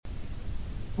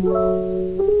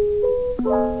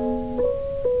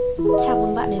Chào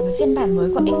mừng bạn đến với phiên bản mới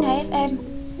của Ignite FM.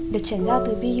 Được chuyển giao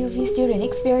từ BUV Student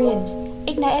Experience,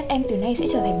 Ignite FM từ nay sẽ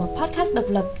trở thành một podcast độc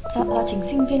lập do chính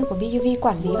sinh viên của BUV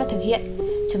quản lý và thực hiện.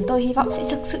 Chúng tôi hy vọng sẽ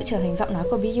thực sự trở thành giọng nói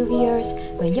của BUVers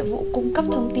với nhiệm vụ cung cấp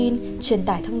thông tin, truyền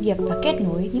tải thông điệp và kết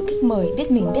nối những khách mời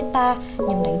biết mình biết ta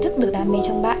nhằm đánh thức được đam mê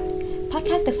trong bạn.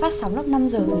 Podcast được phát sóng lúc 5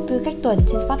 giờ thứ Tư cách tuần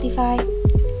trên Spotify.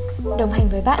 Đồng hành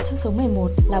với bạn trong số 11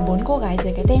 là 4 cô gái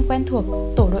dưới cái tên quen thuộc,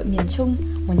 Tổ đội miền Trung,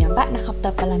 một nhóm bạn đang học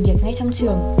tập và làm việc ngay trong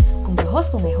trường. Cùng với host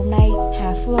của ngày hôm nay,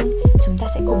 Hà Phương, chúng ta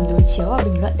sẽ cùng đối chiếu và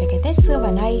bình luận về cái Tết xưa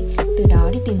và nay, từ đó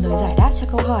đi tìm lời giải đáp cho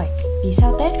câu hỏi vì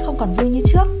sao Tết không còn vui như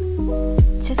trước.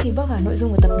 Trước khi bước vào nội dung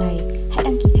của tập này, hãy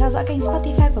đăng ký theo dõi kênh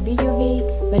Spotify của BUV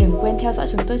và đừng quên theo dõi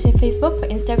chúng tôi trên Facebook và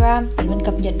Instagram để luôn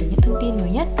cập nhật được những thông tin mới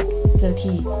nhất. Giờ thì,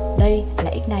 đây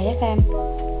là Ignite FM.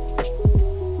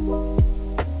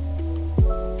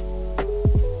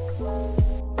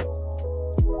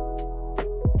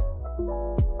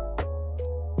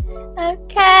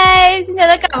 Ok, xin chào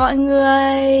tất cả mọi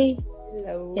người.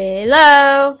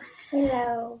 Hello.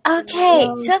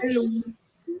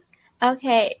 Ok,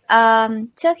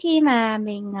 trước khi mà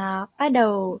mình bắt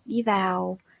đầu đi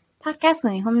vào podcast của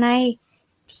ngày hôm nay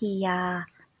thì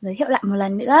giới thiệu lại một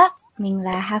lần nữa, mình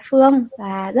là Hà Phương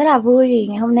và rất là vui vì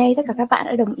ngày hôm nay tất cả các bạn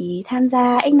đã đồng ý tham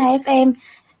gia Ignite FM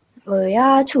với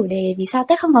chủ đề vì sao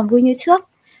Tết không còn vui như trước.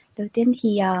 Đầu tiên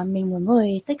thì mình muốn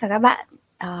mời tất cả các bạn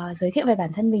giới thiệu về bản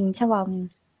thân mình trong vòng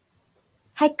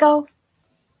 2 câu,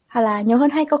 hoặc là nhiều hơn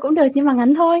 2 câu cũng được nhưng mà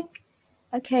ngắn thôi.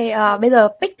 Ok, bây giờ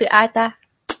pick từ ai ta?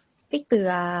 Pick từ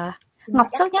Ngọc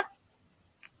trước nhé.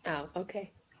 Ok.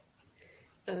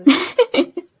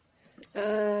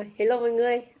 Hello mọi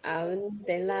người, mình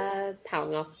tên là Thảo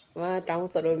Ngọc và trong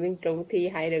tổ đội miền Trung thì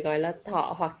hay được gọi là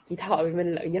Thọ hoặc chị Thọ vì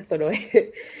mình lớn nhất tổ đội.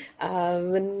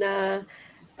 Mình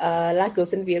là cựu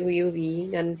sinh viên của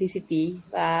BUV ngành CCP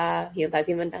và hiện tại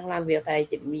thì mình đang làm việc tại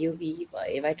chính BUV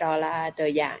với vai trò là trợ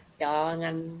giảng cho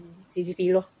ngành CCP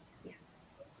luôn.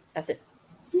 That's it.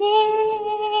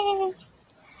 Yeah.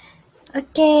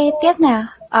 Ok, tiếp nào.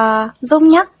 Dung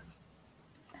nhé.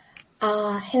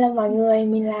 Hello mọi người,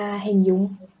 mình là Hình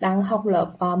Dung, đang học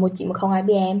lớp 1910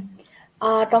 IBM.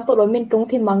 Trong tổ đội miền Trung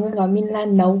thì mọi người gọi mình là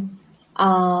Nâu.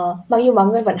 Mặc dù mọi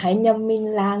người vẫn hay nhầm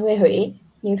mình là người Huế,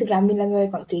 nhưng thực ra mình là người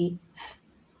Quảng Trị.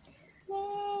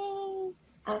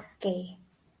 Ok,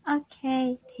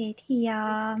 thế thì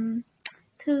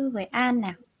Thư với An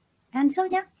nào. An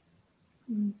trước nhé.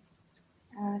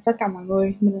 Tất cả mọi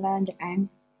người, mình là Nhật An.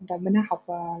 Hiện tại mình đang học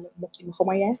lớp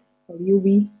 1910 IBM ở BUV.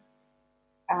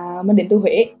 Mình đến từ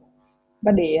Huế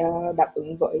và để đáp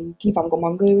ứng với kỳ vọng của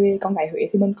mọi người về con gái Huế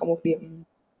thì mình có một điểm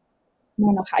mà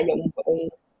nó khá giống với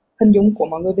hình dung của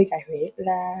mọi người về gái Huế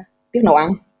là biết nấu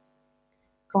ăn,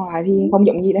 còn lại thì không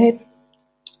giống gì nữa hết.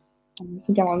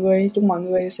 Xin chào mọi người, chúc mọi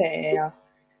người sẽ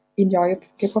enjoy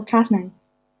cái podcast này.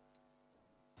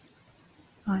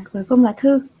 Rồi, cuối cùng là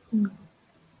Thư.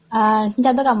 Xin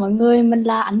chào tất cả mọi người, mình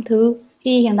là Anh Thư.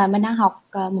 Thì hiện tại mình đang học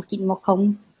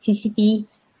 1910 CCP.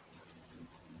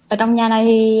 Ở trong nhà này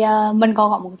thì mình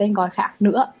còn có một tên gọi khác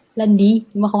nữa là Ni,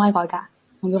 nhưng mà không ai gọi cả.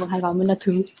 Mọi người vẫn hay gọi mình là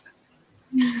Thư.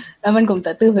 Và mình cũng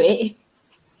tới từ Huế.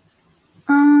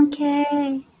 Ok,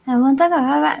 cảm ơn tất cả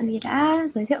các bạn vì đã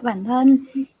giới thiệu bản thân.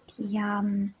 Thì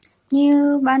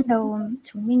như ban đầu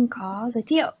chúng mình có giới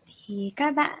thiệu thì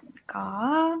các bạn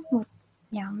có một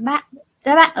nhóm bạn,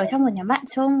 các bạn ở trong một nhóm bạn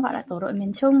chung gọi là tổ đội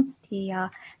miền Trung. Thì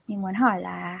mình muốn hỏi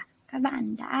là các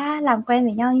bạn đã làm quen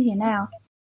với nhau như thế nào?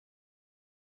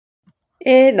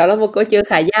 Đó là một câu chuyện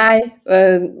khá dài,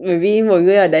 bởi vì mỗi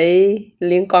người ở đây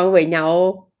liên quan với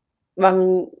nhau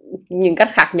bằng những cách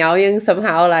khác nhau nhưng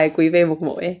somehow lại quy về một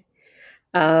mối.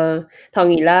 Thọ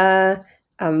nghĩ là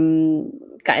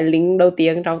cái link đầu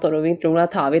tiên trong tổ đội miền Trung là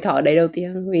Thọ, vì Thọ ở đây đầu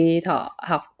tiên, vì Thọ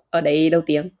học ở đây đầu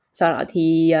tiên. Sau đó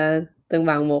thì từng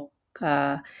bằng một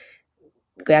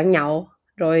cười ăn nhau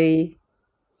rồi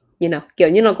như nào kiểu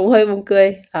như nó cũng hơi buồn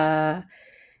cười.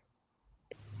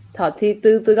 Thọ thì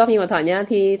từ góc nhìn của Thọ nhá,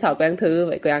 thì Thọ quen Thư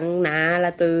với quen Na là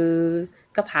từ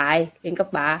cấp 2 đến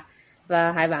cấp 3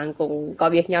 và hai bạn cũng có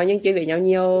biết nhau nhưng chưa biết nhau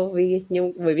nhiều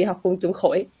bởi vì học cùng chung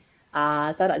khối.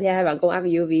 Sau đó thì hai bạn cùng áp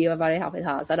UV và vào đây học với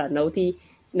Thọ. Sau đó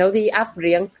nấu thì áp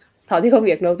riêng, Thọ thì không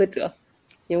biết nấu từ trước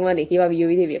nhưng mà đến khi vào UV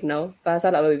thì biết nấu. Và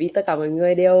sau đó bởi vì tất cả mọi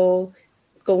người đều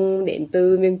cùng đến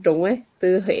từ miền Trung ấy,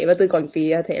 từ Huế và từ Quảng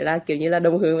Trị, thế là kiểu như là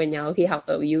đồng hương với nhau khi học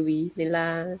ở UV, nên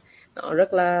là nó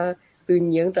rất là tự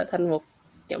nhiên trở thành một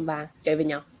nhóm bạn chơi với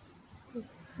nhau.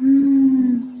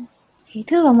 Thế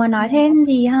Thư có muốn nói thêm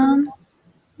gì không?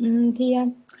 Thì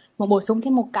một bổ sung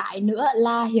thêm một cái nữa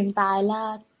là hiện tại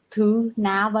là Thư,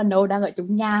 Na và Nâu đang ở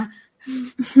chung nhà.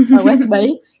 ở West Bay.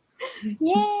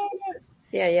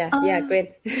 Yeah. Quên.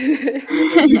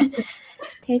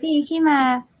 Thế thì khi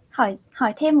mà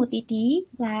hỏi thêm một tí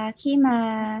là khi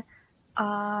mà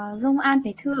Dung An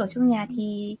với Thư ở chung nhà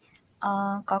thì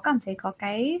có cảm thấy có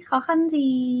cái khó khăn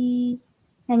gì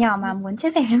nhỏ mà muốn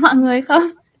chia sẻ với mọi người không?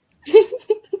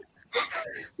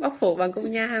 Bóc phốt bằng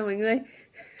công nha mọi người.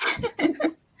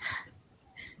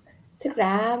 Thực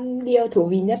ra điều thú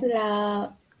vị nhất là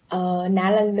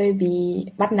Na là người bị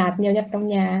bắt nạt nhiều nhất trong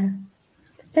nhà.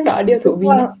 Chắc đó là điều thú vị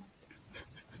nhất.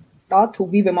 Đó thú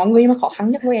vị với mọi người mà khó khăn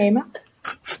nhất với em á.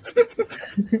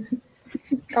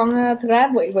 Còn thực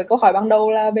ra với câu hỏi ban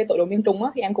đầu là về tối đồ miền Trung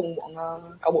á, thì em cũng muốn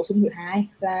có bổ sung thứ hai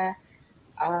là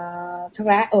thực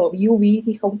ra ở UV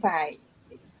thì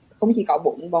không chỉ có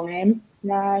bọn em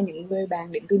là những người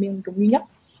bạn đến từ miền Trung duy nhất,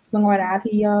 mà ngoài ra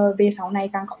thì về sau này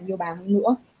càng có nhiều bạn hơn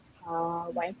nữa.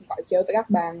 Và em cũng có chơi với các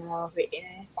bạn Huế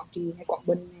này, Quảng Trị hay Quảng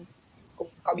Bình này, cũng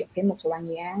có biết thêm một số bạn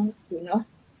Nghệ An nữa.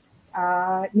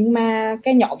 Nhưng mà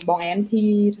cái nhóm bọn em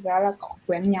thì thực ra là có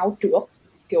quen nhau trước,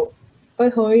 kiểu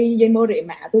hơi dây mơ rễ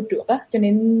mã từ trước á, cho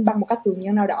nên bằng một cách tự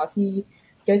nhiên nào đó thì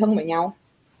chơi thân với nhau.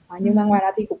 Nhưng mà ngoài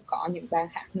ra thì cũng có những bạn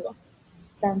khác nữa,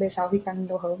 càng về sau thì càng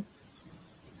nhiều hơn.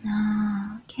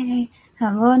 Ok,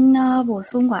 cảm ơn bổ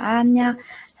sung của An nha.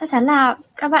 Chắc chắn là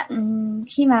các bạn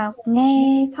khi mà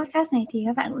nghe podcast này thì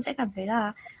các bạn cũng sẽ cảm thấy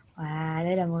là wow,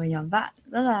 đây là một nhóm bạn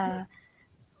rất là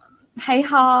hay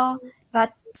ho, và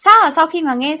chắc là sau khi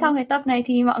mà nghe xong cái tập này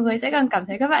thì mọi người sẽ càng cảm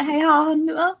thấy các bạn hay ho hơn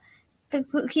nữa. Thực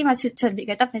sự khi mà chuẩn bị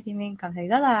cái tập này thì mình cảm thấy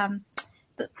rất là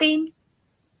tự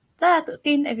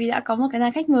tin tại vì đã có một cái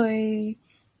dàn khách mời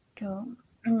kiểu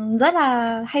rất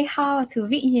là hay ho và thú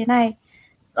vị như thế này.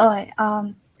 Rồi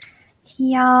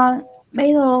thì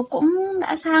bây giờ cũng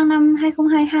đã sang năm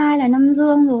 2022 là năm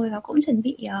Dương rồi, và cũng chuẩn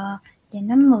bị đến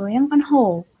năm mới, năm con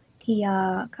hổ. Thì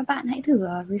các bạn hãy thử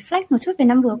reflect một chút về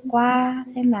năm vừa qua,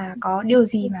 xem là có điều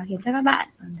gì mà khiến cho các bạn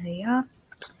cảm thấy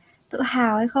tự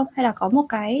hào hay không, hay là có một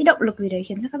cái động lực gì đấy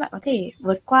khiến cho các bạn có thể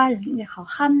vượt qua được những cái khó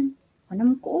khăn của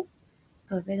năm cũ.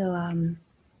 Rồi bây giờ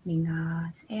mình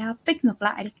sẽ pick ngược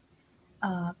lại đi.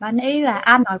 Ban nãy là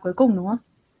An nói cuối cùng đúng không?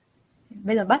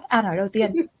 Bây giờ bắt An nói đầu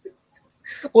tiên.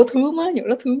 Ủa Thứ mà, nhớ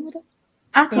là Thứ đó.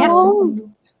 Thế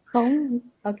Không.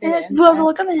 Okay, vừa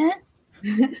rồi các bạn.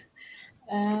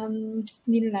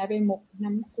 Nhìn lại về một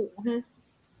năm cũ ha.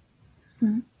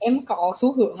 Em có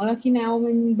xu hướng là khi nào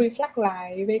mình reflect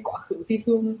lại về quá khứ thì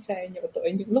thường sẽ nhớ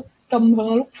tới những lúc cầm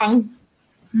hơn lúc thăng.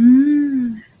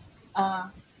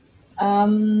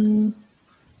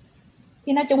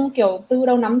 Thì nói chung kiểu từ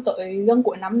đầu năm tới gần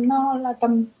cuối năm nó là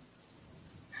tầm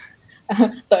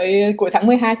tới cuối tháng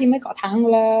 12 thì mới có thăng,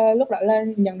 là lúc đó là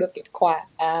nhận được kết quả,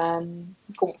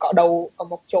 cũng có đầu ở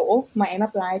một chỗ mà em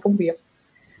apply công việc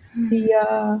thì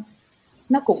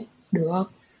nó cũng được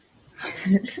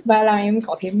và làm em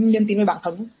có thêm niềm tin về bản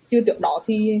thân. Chứ trước đó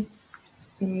thì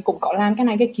cũng có làm cái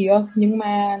này cái kia nhưng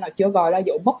mà nó chưa gọi là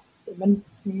dấu mốc của mình.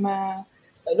 Nhưng mà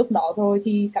tới lúc đó rồi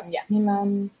thì cảm giác như là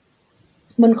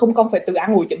mình không còn phải tự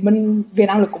an ủi chính mình về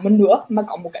năng lực của mình nữa, mà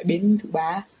có một cái bên thứ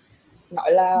ba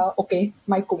nói là ok,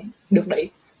 mày cũng được đấy,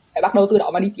 phải bắt đầu từ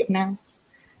đó mà đi tiếp nào.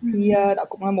 Thì đó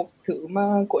cũng là một thứ mà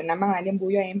cuối năm mang lại niềm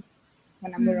vui cho em và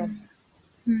năm vừa rồi.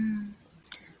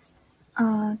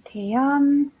 Thế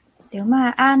nếu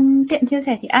mà An tiện chia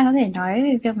sẻ thì An có thể nói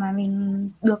về việc mà mình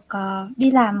được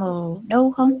đi làm ở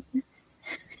đâu không?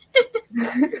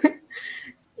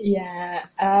 Dạ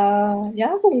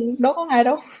cũng đâu có ngày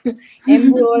đâu.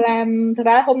 Em vừa làm, thực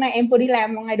ra hôm nay em vừa đi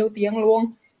làm vào ngày đầu tiên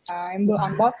luôn. Em vừa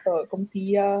on board ở công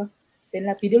ty tên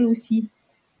là PwC.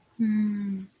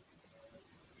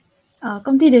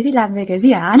 Công ty đấy thì làm về cái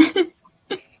gì hả An?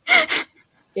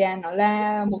 Dạ, nó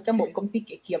là một trong 4 công ty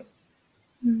kế kiểm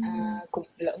cũng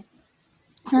lớn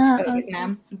ở Việt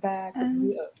Nam và cũng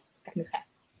như ở các nước khác.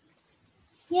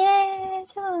 Yeah,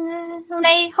 chúc mừng An. Hôm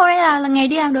nay là ngày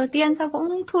đi làm đầu tiên, sao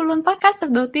cũng thu luôn podcast tập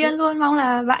đầu tiên luôn. Mong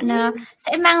là bạn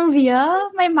sẽ mang vía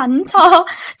may mắn cho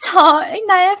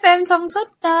X9 FM trong suốt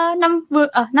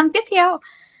năm tiếp theo.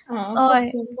 Rồi.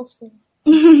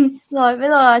 Rồi bây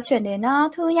giờ chuyển đến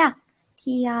Thư nha.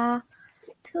 Thì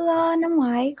Thư năm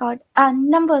ngoái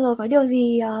năm vừa rồi có điều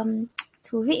gì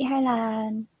thú vị hay là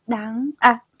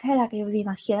hay là cái điều gì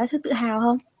mà khiến Thư tự hào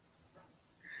không?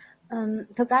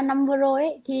 Thực ra năm vừa rồi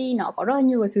ấy, thì nó có rất là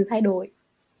nhiều sự thay đổi.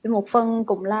 Một phần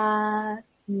cũng là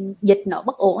dịch nó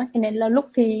bất ổn ấy, cho nên là lúc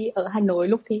thì ở Hà Nội,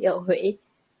 lúc thì ở Huế,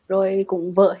 rồi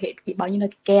cũng vỡ hết bao nhiêu là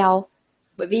kèo.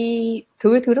 Bởi vì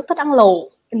Thư rất thích ăn lẩu,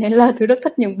 nên là Thư rất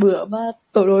thích những bữa mà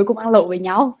tổ đội cùng ăn lẩu với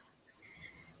nhau.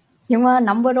 Nhưng mà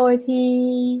năm vừa rồi thì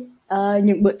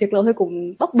những bữa tiệc lẩu thì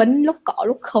cũng bấp bênh, lúc có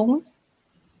lúc không.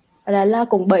 là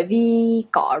cũng bởi vì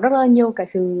có rất là nhiều cái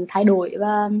sự thay đổi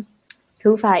và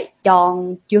Thư phải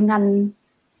chọn chuyên ngành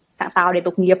sáng tạo để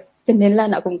tốt nghiệp, cho nên là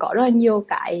nó cũng có rất là nhiều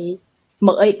cái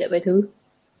mới đối với Thư.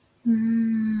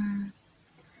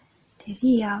 Thế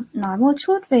thì nói một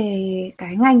chút về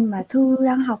cái ngành mà Thư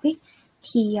đang học ý,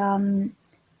 thì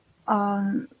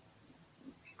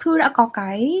Thư đã có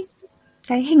cái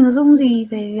hình dung gì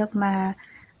về việc mà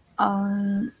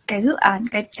cái dự án,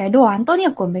 cái đồ án tốt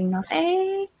nghiệp của mình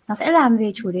nó sẽ làm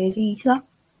về chủ đề gì chưa?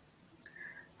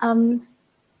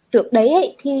 Trước đấy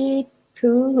ấy, thì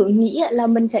Thư hướng nghĩ là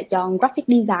mình sẽ chọn graphic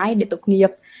design để tốt nghiệp,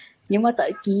 nhưng mà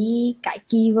tới cái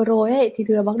kỳ vừa rồi ấy, thì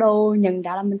Thư đã bắt đầu nhận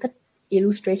ra là mình thích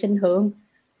illustration hơn,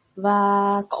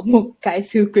 và có một cái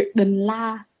sự quyết định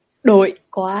là đổi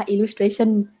qua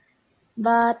illustration.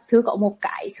 Và Thư có một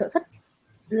cái sở thích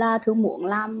là Thư muốn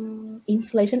làm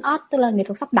installation art, tức là nghệ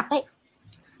thuật sắp đặt ấy,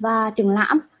 và triển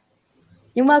lãm.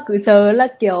 Nhưng mà cứ sợ là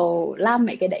kiểu làm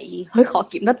mấy cái đấy hơi khó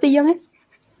kiếm ra tiền ấy,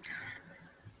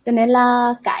 cho nên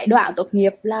là cái đoạn tốt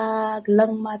nghiệp là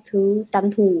lần mà Thư tranh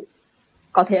thủ,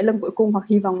 có thể lần cuối cùng, hoặc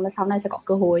hy vọng là sau này sẽ có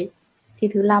cơ hội, thì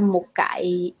Thư làm một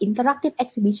cái interactive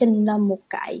exhibition, là một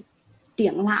cái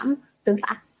triển lãm tương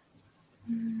tác.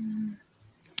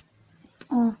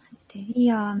 Thế thì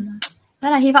rất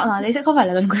là hy vọng là đây sẽ không phải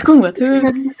là lần cuối cùng của Thư.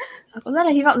 Cũng rất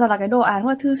là hy vọng rằng là cái đồ án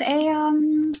của Thư sẽ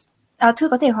Thư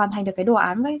có thể hoàn thành được cái đồ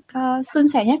án với suôn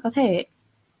sẻ nhất có thể.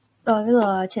 Rồi bây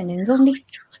giờ chuyển đến Dung đi.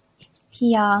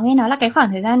 Thì nghe nói là cái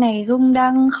khoảng thời gian này Dung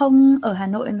đang không ở Hà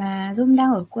Nội mà Dung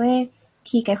đang ở quê.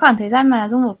 Thì cái khoảng thời gian mà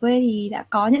Dung ở quê thì đã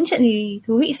có những chuyện gì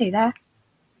thú vị xảy ra?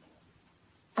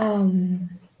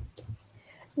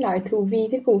 Nói thú vị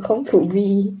thì cũng không thú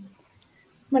vị,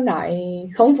 mà nói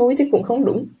không vui thì cũng không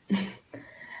đúng.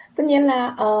 Tất nhiên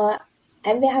là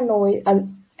em về Hà Nội,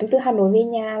 em từ Hà Nội về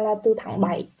nhà là từ tháng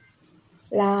 7,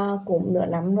 là cũng nửa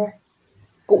năm rồi.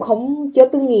 Cũng chưa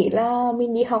từng nghĩ là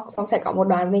mình đi học xong sẽ có một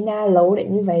đoạn về nhà lâu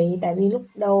đến như vậy. Tại vì lúc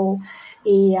đầu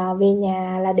thì về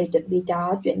nhà là để chuẩn bị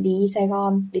cho chuyến đi Sài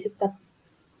Gòn đi thực tập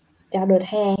cho đợt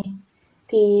hè.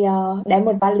 Thì đem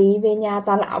một vali về nhà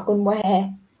toàn là áo quần mùa hè,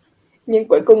 nhưng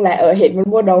cuối cùng lại ở hết một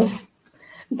mùa đông.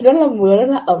 Rất là mưa, rất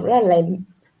là ẩm, rất là lạnh.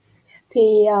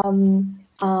 Thì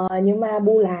nhưng mà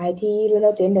bù lại thì lần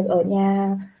đầu tiên được ở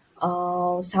nhà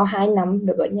sau 2 năm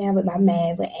được ở nhà với ba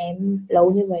mẹ với em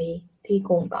lâu như vậy, thì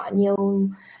cũng có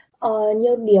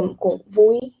nhiều điểm cũng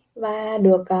vui và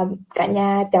được cả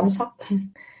nhà chăm sóc.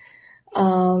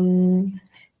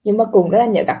 Nhưng mà cũng rất là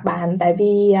nhớ các bạn, tại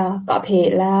vì có thể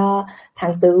là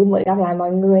tháng 4 mới gặp lại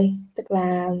mọi người, tức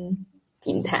là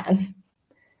 9 tháng.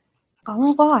 Có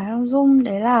một câu hỏi không Dung,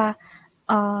 đấy là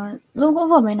Dung cũng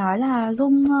vừa mới nói là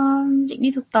Dung định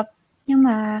đi thực tập, nhưng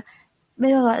mà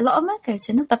bây giờ lại lỡ mất cái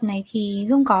chuyến thực tập này, thì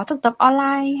Dung có thực tập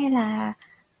online hay là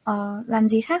làm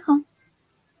gì khác không?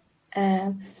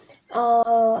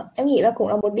 Em nghĩ là cũng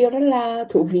là một điều rất là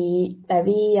thú vị, tại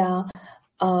vì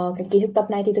cái kỳ thực tập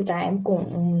này thì thực ra em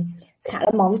cũng khá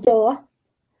là mong chờ á.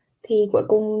 Thì cuối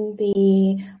cùng thì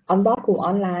onboard cũng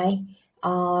online.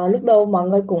 Lúc đầu mọi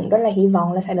người cũng rất là hy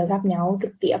vọng là sẽ được gặp nhau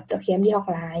trực tiếp trước khi em đi học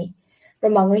lại.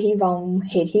 Rồi mọi người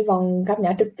hết hy vọng gặp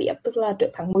nhau trực tiếp, tức là trước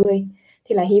tháng 10,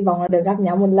 thì là hy vọng là được gặp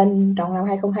nhau một lần trong năm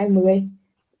 2020.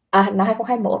 Năm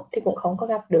 2021 thì cũng không có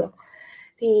gặp được.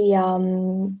 Thì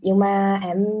nhưng mà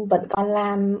em vẫn còn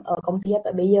làm ở công ty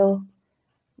tới bây giờ,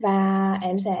 và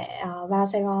em sẽ vào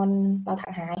Sài Gòn vào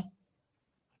tháng 2,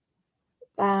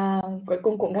 và cuối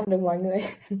cùng cũng gặp được mọi người.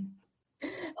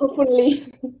 Hopefully.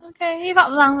 Ok, hy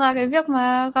vọng rằng là cái việc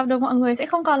mà gặp được mọi người sẽ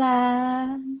không còn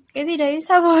là cái gì đấy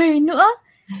xa vời nữa.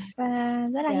 Và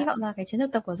rất là hy vọng là cái chuyến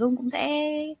thực tập của Dung cũng sẽ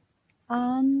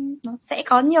nó sẽ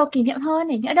có nhiều kỷ niệm hơn,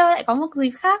 để nhỡ đâu lại có một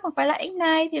dịp khác mà quay lại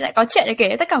X9 thì lại có chuyện để kể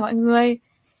với tất cả mọi người.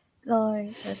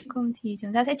 Rồi, cuối cùng thì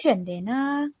chúng ta sẽ chuyển đến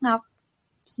Ngọc.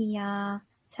 Thì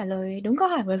trả lời đúng câu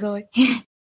hỏi vừa rồi.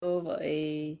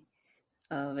 Với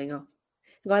Ngọc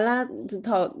gọi là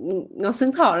Ngọc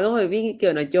xứng thọ đúng không? Bởi vì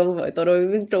kiểu nói chung với tôi đôi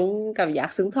miền Trung cảm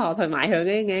giác xứng thọ thoải mái hơn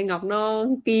ấy, nghe Ngọc nó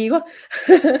kỳ quá.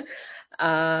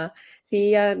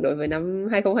 Thì đối với năm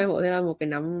 2021 thì là một cái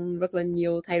năm rất là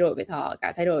nhiều thay đổi với Thọ.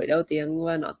 Cái thay đổi đầu tiên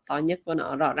và nó to nhất và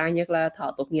nó rõ ràng nhất là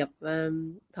Thọ tốt nghiệp, và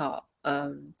Thọ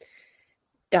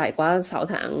trải qua 6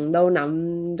 tháng đầu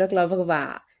năm rất là vất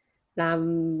vả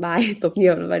làm bài tốt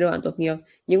nghiệp, bài đồ án tốt nghiệp.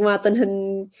 Nhưng mà tình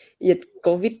hình dịch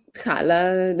Covid khá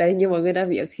là đấy, như mọi người đã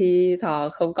biết thì Thọ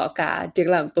không có cả triển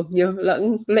lãm tốt nghiệp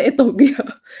lẫn lễ tốt nghiệp.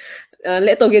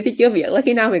 Lễ tốt nghiệp thì chưa biết là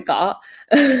khi nào mới có.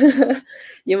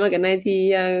 Nhưng mà cái này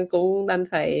thì cũng đành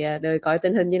phải đợi coi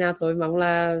tình hình như nào thôi. Mong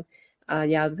là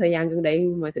vào thời gian gần đây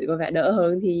mọi thứ có vẻ đỡ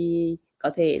hơn thì có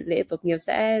thể lễ tốt nghiệp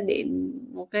sẽ đến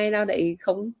một ngày nào đấy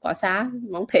không quá xa,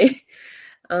 mong thế.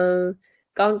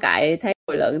 Còn cái thay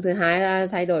đổi lớn thứ hai là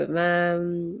thay đổi mà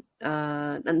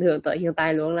ảnh hưởng tới hiện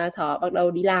tại luôn là Thọ bắt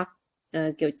đầu đi làm,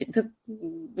 kiểu chính thức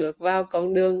bước vào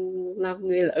con đường làm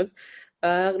người lớn,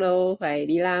 và bắt đầu phải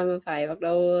đi làm, phải bắt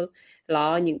đầu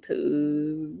lo những thứ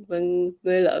mà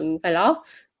người lớn phải lo,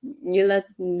 như là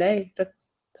đây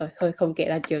thôi không kể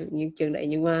là những chuyện đấy,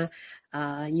 nhưng mà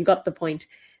you got the point.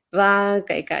 Và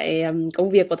cái công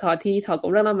việc của Thọ thì Thọ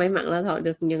cũng rất là may mắn là Thọ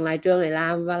được nhận lại trường để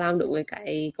làm, và làm đúng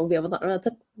cái công việc mà Thọ rất là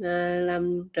thích,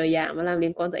 làm trợ giảng và làm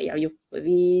liên quan tới giáo dục. Bởi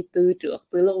vì từ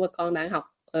lúc mà con đang học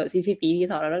ở CCP thì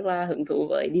Thọ rất là hứng thú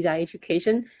với design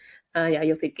education, giáo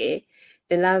dục thiết kế,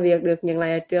 nên là việc được nhận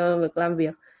lại trường, được làm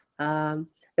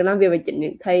việc với chính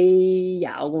những thầy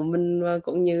giáo của mình, và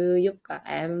cũng như giúp các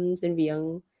em sinh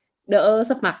viên đỡ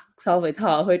sấp mặt so với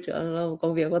Thọ hồi trước, là một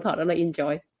công việc của Thọ rất là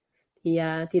enjoy.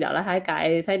 Thì đó là hai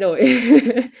cái thay đổi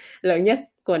lớn nhất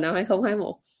của năm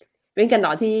 2021. Bên cạnh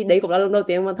đó thì đấy cũng là lần đầu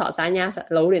tiên mà Thọ xa nhà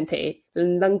lâu đến thế.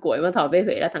 Lần cuối mà Thọ về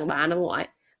Huế là tháng 3 năm ngoái,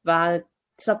 và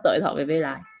sắp tới Thọ về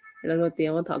lại. Lần đầu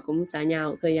tiên mà Thọ cũng xa nhà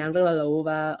một thời gian rất là lâu,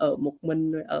 và ở một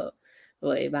mình, rồi ở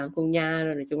với bạn cùng nhà,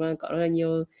 rồi nói chung là có rất là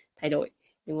nhiều thay đổi.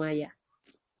 Nhưng mà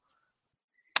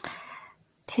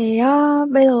Thế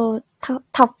bây giờ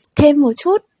thọc thêm một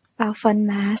chút vào phần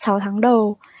mà 6 tháng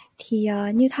đầu. Thì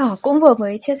như Thỏ cũng vừa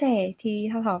mới chia sẻ, thì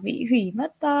Thỏ bị hủy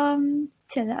mất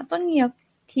triển lãm tốt nghiệp.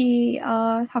 Thì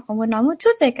Thỏ có muốn nói một chút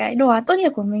về cái đồ án tốt nghiệp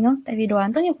của mình không? Tại vì đồ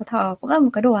án tốt nghiệp của Thỏ cũng là một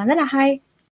cái đồ án rất là hay.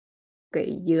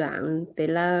 cái dự án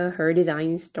tên là Her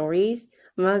Design Stories,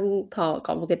 mà Thọ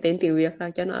có một cái tên tiếng Việt là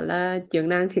cho nó là Chương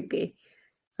nàng thiết kế.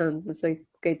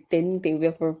 Cái tên tiếng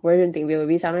Việt, version tiếng Việt, bởi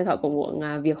vì sau này Thọ cũng muốn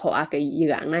việc hóa cái dự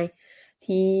án này.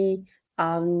 Thì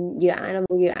dự án này là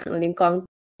một dự án liên quan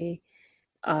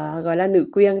gọi là nữ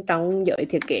quyền trong giới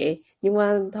thiết kế, nhưng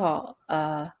mà Thọ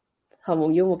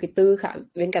muốn dùng một cái từ khác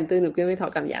bên cạnh từ nữ quyền, vì Thọ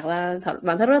cảm giác là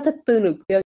bản thân rất thích từ nữ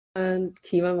quyền.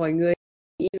 Khi mà mọi người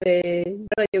nghĩ về,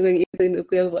 rất là nhiều người nghĩ từ nữ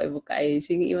quyền với một cái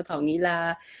suy nghĩ mà Thọ nghĩ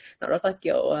là nó rất là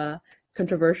kiểu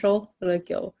controversial, rất là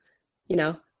kiểu you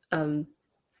know,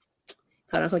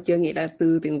 Thọ đang chưa nghĩ là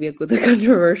từ tiếng Việt của từ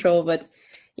controversial, but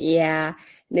yeah,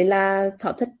 nên là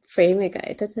Thọ thích frame về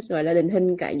cái thích gọi là định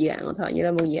hình cái dự án của Thọ như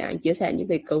là một dự án chia sẻ những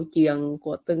cái câu chuyện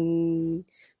của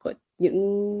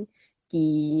những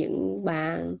những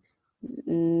bạn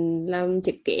làm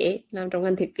thiết kế, làm trong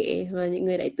ngành thiết kế, và những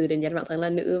người đấy tự định danh bản thân là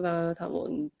nữ, và Thọ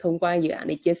muốn thông qua dự án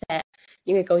để chia sẻ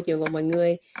những cái câu chuyện của mọi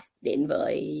người đến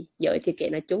với giới thiết kế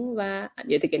nói chung và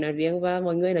giới thiết kế nói riêng, và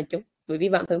mọi người nói chung. Bởi vì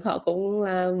bản thân Thọ cũng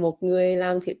là một người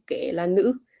làm thiết kế là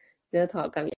nữ, nên Thọ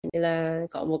cảm nhận như là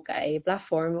có một cái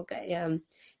platform, một cái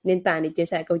nền tảng để chia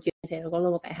sẻ câu chuyện, thì nó cũng là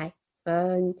một cái hay.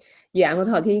 Và dự án của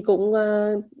Thọ thì cũng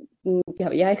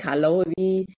kéo dài khá lâu, bởi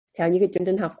vì theo như cái chương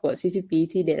trình học của CCP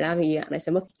thì để làm dự án này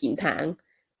sẽ mất 9 tháng,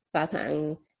 3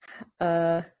 tháng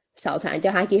 6 tháng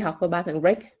cho 2 kỳ học và 3 tháng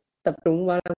break tập trung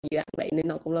vào làm dự án đấy, nên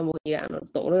nó cũng là một dự án nó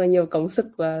tốn rất là nhiều công sức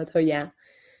và thời gian.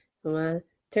 Mà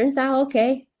turns out ok,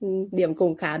 điểm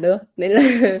cũng khá được, nên là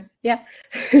yeah.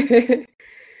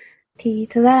 Thì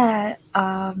thực ra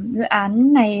là dự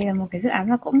án này là một cái dự án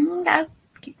mà cũng đã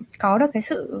có được cái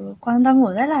sự quan tâm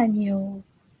của rất là nhiều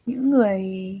những người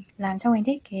làm trong ngành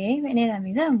thiết kế. Vậy nên là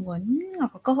mình rất là muốn Ngọc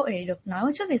có cơ hội để được nói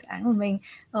một chút về dự án của mình.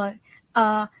 Rồi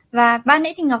và ban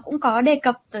nãy thì Ngọc cũng có đề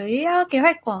cập tới kế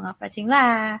hoạch của Ngọc, và chính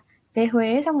là về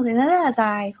Huế sau một thời gian rất là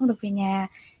dài không được về nhà.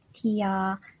 Thì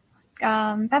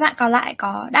các bạn còn lại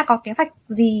đã có kế hoạch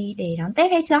gì để đón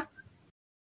Tết hay chưa?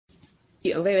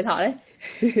 Chuyện về Thọ đấy.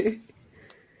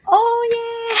 Oh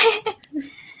yeah.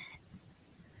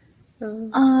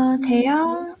 Thế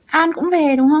An cũng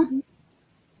về đúng không?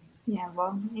 Dạ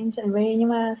vâng, em sẽ về, nhưng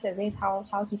mà sẽ về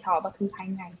sau khi Thọ và Thư 2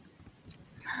 ngày.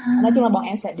 Nói chung là bọn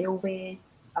em sẽ đều về,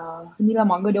 như là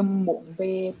mọi người đều muốn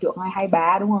về trước ngày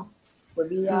 23 đúng không? Bởi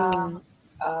vì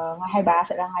ngày 23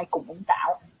 sẽ là ngày cúng ông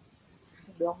Táo,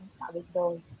 được không? Táo biết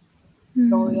rồi.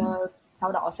 Rồi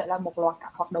sau đó sẽ là một loạt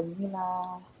các hoạt động như là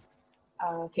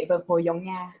Thế vận hội dọn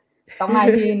nhà. Trong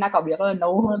này thì nó có biết là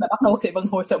nấu hơn, đã bắt đầu Thế vận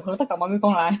hội sớm hơn tất cả mọi người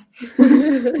còn lại.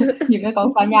 Những cái con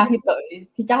xa nhà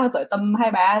thì chắc là tới tầm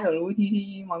 23 rồi lui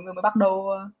thì mọi người mới bắt đầu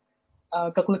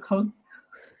cực lực hơn.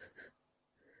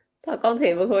 Thọ con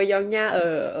Thế vận hội dọn nhà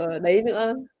ở đấy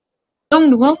nữa.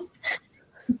 Đúng không?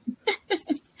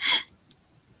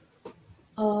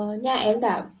 Nhà em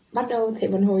đã bắt đầu Thế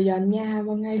vận hội dọn nhà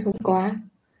vào ngày hôm qua,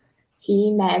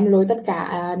 khi mà em lôi tất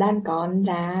cả đàn con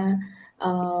ra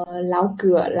lau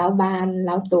cửa, lau bàn,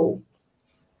 lau tủ,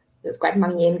 quét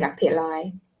măng nhện các thể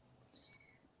loại.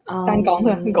 Đàn con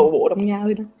thôi, cậu bố trong nhà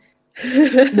thôi đó.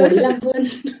 Bố đi làm vườn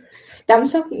chăm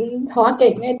sóc hoa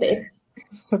cảnh ngày Tết.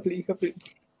 Hợp lý.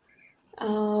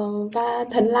 Và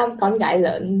thân làm con gái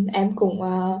lớn, em cũng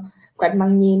quét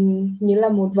măng nhìn như là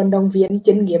một vận động viên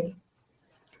chuyên nghiệp.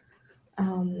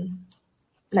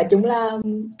 Nói chung là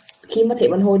khi mà Thế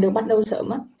vận hội được bắt đầu sớm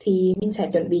á, thì mình sẽ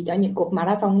chuẩn bị cho những cuộc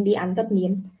marathon đi ăn tất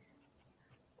niên.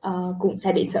 Cũng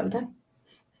sẽ đến sớm thôi.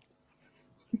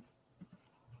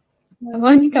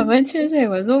 Vâng, cảm ơn chia sẻ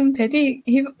của Dung. Thế thì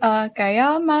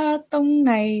cái marathon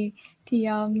này thì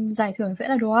giải thưởng sẽ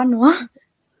là đồ ăn đúng không?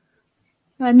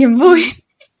 Và niềm vui.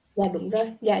 Dạ đúng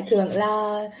rồi, giải thưởng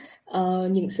là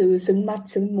những sự sưng mắt,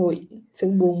 sưng mũi,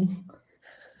 sưng bụng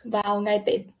vào ngày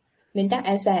Tết. Nên chắc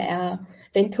em sẽ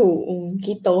tranh thủ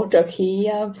keto trước khi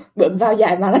bước vào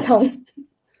giải marathon.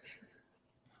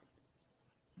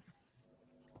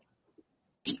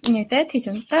 Ngày Tết thì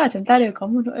tất cả chúng ta đều có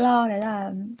một nỗi lo, đấy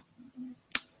là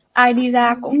ai đi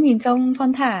ra cũng nhìn trông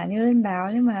thon thả như lên báo,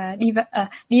 nhưng mà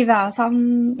đi vào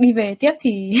xong đi về tiếp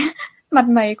thì mặt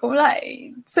mày cũng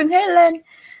lại sưng hết lên.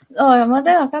 Rồi, cảm ơn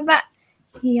tất cả các bạn.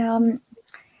 Thì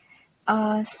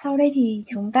sau đây thì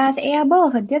chúng ta sẽ bước vào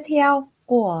phần tiếp theo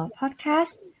của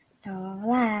podcast. Đó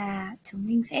là chúng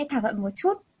mình sẽ thảo luận một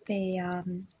chút về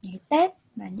ngày Tết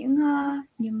và những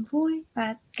niềm vui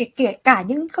và kể cả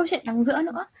những câu chuyện đằng giữa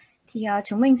nữa. Thì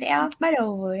chúng mình sẽ bắt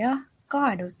đầu với câu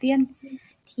hỏi đầu tiên.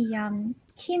 Thì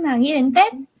khi mà nghĩ đến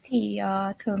Tết thì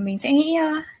thường mình sẽ nghĩ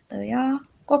tới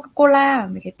Coca-Cola ở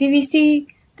mấy cái TVC.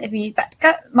 Tại vì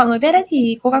mọi người biết đấy,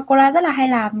 thì Coca-Cola rất là hay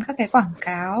làm các cái quảng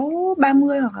cáo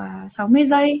 30 hoặc là 60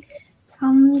 giây.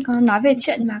 Xong có nói về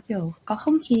chuyện mà kiểu có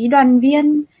không khí đoàn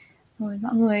viên, rồi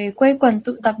mọi người quây quần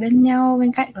tụ tập bên nhau,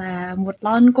 bên cạnh là một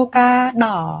lon Coca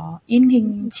đỏ in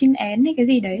hình chim én hay cái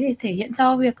gì đấy để thể hiện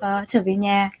cho việc trở về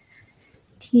nhà.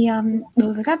 Thì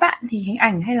đối với các bạn thì hình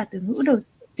ảnh hay là từ ngữ đầu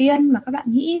tiên mà các bạn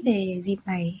nghĩ về dịp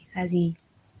này là gì?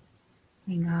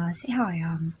 Mình sẽ hỏi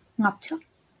Ngọc trước.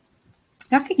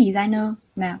 Graphic designer.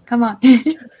 Nào, come on.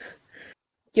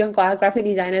 Chưa qua graphic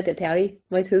designer tiếp theo đi.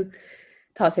 Mời Thư.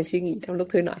 Thọ sẽ suy nghĩ trong lúc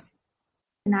Thư nói.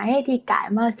 Nãy thì cái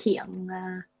mà khiến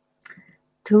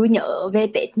Thư nhớ về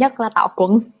Tết nhất là táo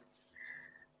quấn.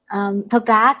 Thật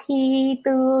ra thì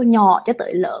từ nhỏ cho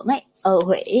tới lớn ấy, ở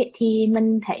Huế thì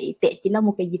mình thấy Tết chỉ là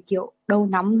một cái dịp kiểu đầu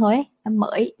năm thôi ấy, năm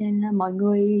mới, nên là mọi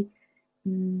người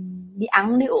đi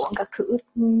ăn đi uống các thứ,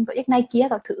 tổ chức này kia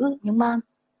các thứ. Nhưng mà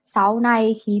sau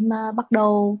này khi mà bắt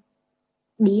đầu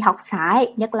đi học xá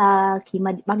ấy, nhất là khi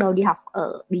mà bắt đầu đi học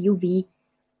ở BUV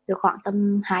được khoảng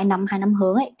tầm 2 năm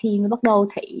hơn ấy, thì mới bắt đầu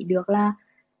thấy được là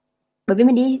bởi vì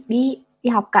mình đi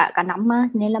học cả năm mà,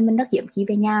 nên là mình rất hiếm khi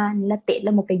về nhà, nên là Tết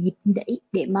là một cái dịp gì đấy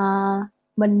để mà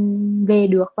mình về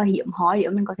được, và hiếm hoi để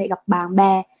mình có thể gặp bạn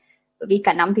bè, bởi vì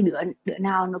cả năm thì đứa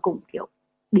nào nó cũng kiểu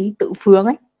đi tự phương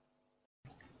ấy.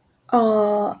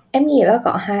 Em nghĩ là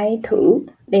có hai thứ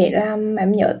để làm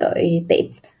em nhớ tới Tết.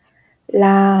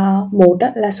 Là một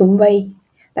là sum vầy.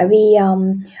 Tại vì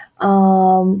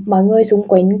mọi người xung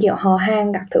quanh kiểu họ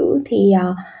hàng các thứ thì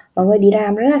mọi người đi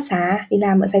làm rất là xa, đi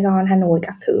làm ở Sài Gòn, Hà Nội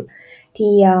các thứ.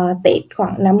 Thì Tết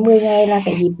khoảng 50 ngày là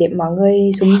cái dịp để mọi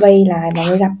người sum vầy lại, mọi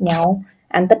người gặp nhau,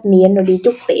 ăn tất niên rồi đi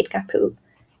chúc Tết các thứ.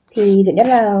 Thì thứ nhất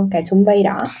là cái sum vầy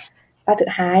đó. Và thứ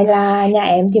hai là nhà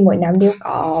em thì mỗi năm đều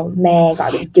có mẹ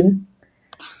gói bánh chưng.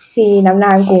 Thì năm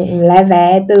nào em cũng le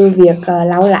ve từ việc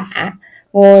lau lá,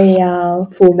 ngồi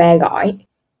phụ mẹ gói.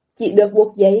 Chỉ được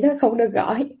buộc giấy thôi, không được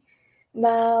gói.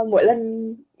 Mà mỗi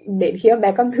lần đến khi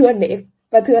mẹ con thưa nếp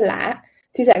và thưa lá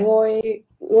thì sẽ ngồi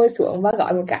xuống và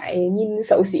gói một cái nhìn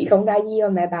xấu xí không ra gì, và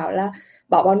mẹ bảo là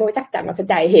bỏ vào nồi chắc chắn nó sẽ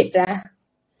chảy hết ra.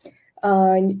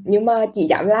 Nhưng mà chỉ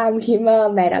dám làm khi mà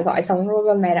mẹ đã gói xong rồi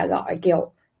và mẹ đã gói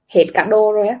kiểu hết cả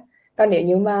đồ rồi á. Còn nếu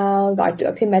như mà gói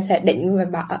trước thì mẹ sẽ định,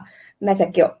 mẹ sẽ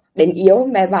kiểu đến yếu,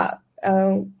 mẹ bảo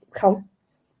không,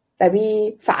 tại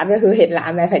vì phá rồi hư hết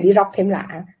lá, mẹ phải đi róc thêm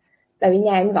lá. Tại vì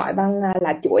nhà em gói bằng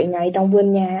lá chuối ngay trong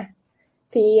vườn nhà.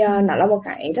 Thì nó là một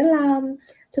cái rất là,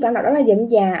 thực ra nó rất là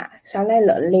dân dã. Sau này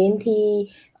lớn lên thì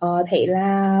thấy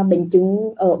là bánh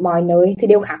chưng ở mọi nơi thì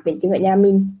đều khác bánh chưng ở nhà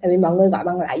mình. Tại vì mọi người gói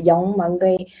bằng lá giông, mọi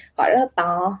người gói rất là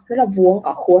to, rất là vuông,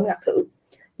 có khuôn các thứ.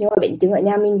 Nhưng mà bánh chưng ở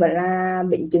nhà mình vẫn là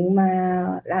bánh chưng mà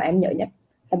làm em nhớ nhất,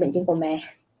 là bánh chưng của mẹ.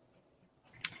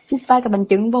 Xích vai cái bánh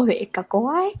trứng vô Huế cả cô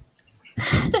ấy.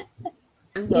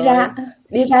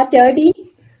 Đi ra chơi đi.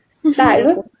 Tại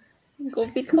luôn.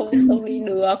 Covid không đi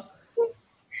được.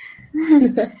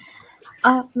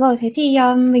 Rồi thế thì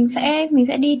mình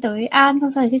sẽ đi tới An, xong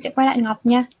rồi thì sẽ quay lại Ngọc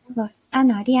nha. Rồi, An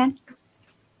nói đi An.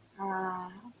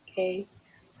 Ok.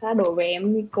 Ra đối với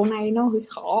em câu này nó hơi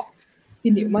khó. Thì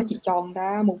nếu mà chỉ chọn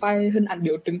ra một vài hình ảnh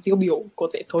biểu trưng tiêu biểu của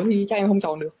Tết thôi thì chắc em không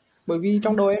chọn được. Bởi vì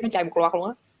trong đầu em nó chạy một loạt luôn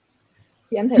á.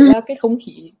 Thì em thấy là cái không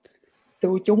khí từ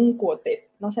chung của Tết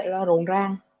nó sẽ là rộn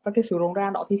ràng, và cái sự rộn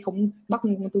ràng đó thì không bắt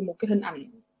nguồn từ một cái hình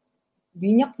ảnh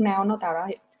duy nhất nào nó tạo ra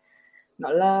hết. Nó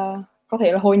là có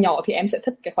thể là hồi nhỏ thì em sẽ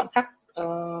thích cái khoảnh khắc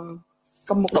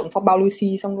cầm một đống phông bao lì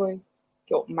xì xong rồi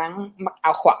kiểu mặc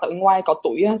áo khoác ở ngoài có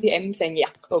túi á, thì em sẽ nhét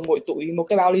ở mỗi túi một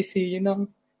cái bao lì xì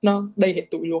nó đầy hết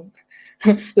túi luôn.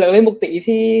 Lớn lên một tí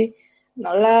thì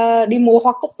nó là đi mua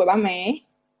hoa cúc với ba mẹ.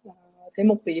 Thêm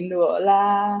một tí nữa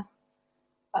là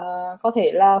có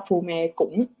thể là phụ mẹ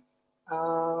cúng,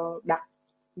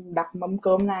 đặt mâm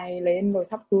cơm này lên rồi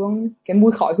thắp hương. Cái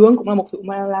mùi khói hương cũng là một thứ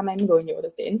mà làm em gợi nhớ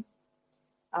được đến.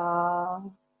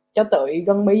 Cho tới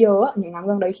gần bây giờ á, những năm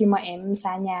gần đây khi mà em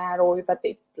xa nhà rồi và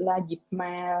Tết là dịp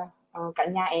mà cả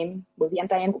nhà em, bởi vì anh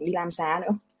trai em cũng đi làm xa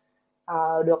nữa,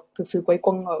 được thực sự quây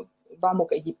quần ở vào một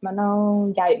cái dịp mà nó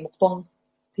dài đến một tuần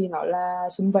thì nó là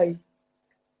sum vầy.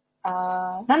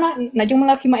 Nói chung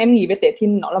là khi mà em nghĩ về Tết thì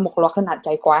nó là một loạt hình ảnh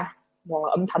trải qua, một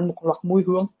âm thanh, một loạt mùi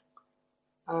hương,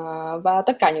 và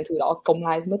tất cả những thứ đó cộng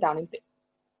lại mới tạo nên Tết.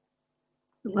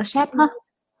 Đúng là sếp ha.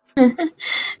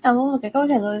 Đó một cái câu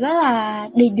trả lời rất là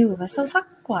đầy đủ và sâu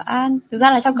sắc của An. Thực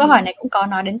ra là trong câu hỏi này cũng có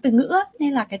nói đến từ ngữ,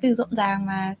 nên là cái từ rộn ràng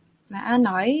mà An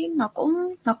nói nó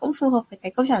cũng phù hợp với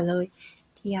cái câu trả lời.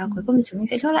 Thì cuối cùng thì chúng mình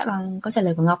sẽ chốt lại bằng câu trả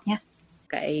lời của Ngọc nha.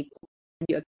 Cái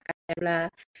giữa các em là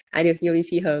ai được nhiều lì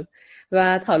xì hơn.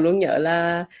 Và Thỏ luôn nhớ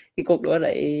là cái cuộc đua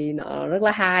đấy nó rất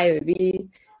là hay, bởi vì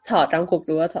Thỏ trong cuộc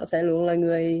đua Thỏ sẽ luôn là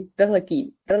người rất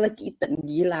là kỹ tính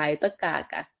ghi lại tất cả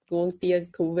các nguồn tiền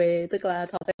thu về, tức là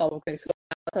Thỏ sẽ có một cái số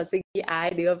Thỏ sẽ ghi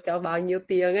ai đưa cho bao nhiêu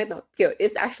tiền ấy, nó kiểu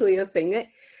it's actually a thing ấy.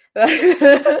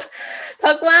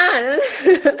 Thật mà.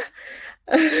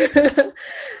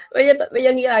 bây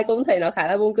giờ nghĩ lại cũng thấy nó khá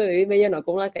là buồn cười, vì bây giờ nó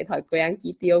cũng là cái thói quen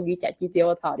chi tiêu, ghi chép chi tiêu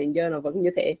của Thỏ đến giờ nó vẫn như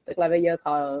thế. Tức là bây giờ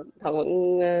Thỏ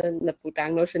vẫn lập một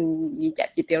trang Notion ghi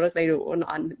chép chi tiêu rất đầy đủ.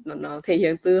 Nó thể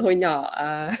hiện từ hồi nhỏ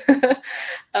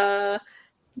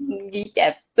ghi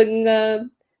chép từng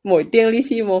mỗi tiền lì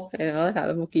xì một. Nó khá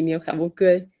là một kỷ niệm khá buồn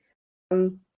cười.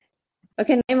 Ok,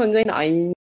 nãy mọi người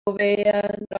nói về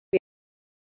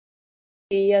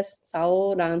thì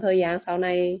sau đoạn thời gian sau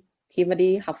này khi mà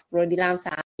đi học rồi đi làm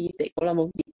xa thì Tết cũng là một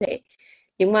dịp thế.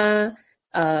 Nhưng mà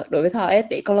đối với Thọ ấy,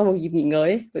 Tết cũng là một dịp nghỉ ngơi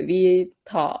ấy, bởi vì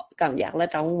Thọ cảm giác là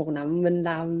trong một năm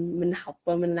mình học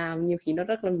và mình làm nhiều khi nó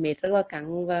rất là mệt, rất là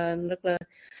căng và rất là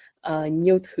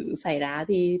nhiều thứ xảy ra,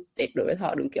 thì Tết đối với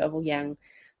Thọ đúng kiểu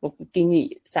một kỳ nghỉ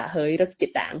xả hơi rất chết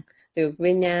đáng. Được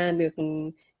về nhà, được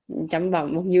chăm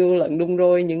bẵm, mặc dù lẫn đùng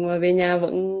rồi nhưng mà về nhà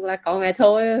vẫn là con mẹ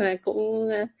thôi, mà cũng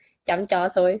chăm cho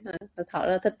thôi. Thọ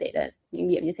là thích Tết đấy, những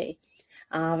điểm như thế.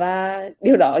 Và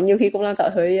điều đó nhiều khi cũng làm Thọ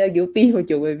hơi guilty một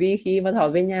chút, bởi vì khi mà Thọ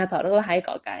về nhà Thọ rất là hay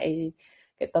có cái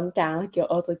tâm trạng là kiểu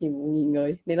tôi chỉ muốn nghỉ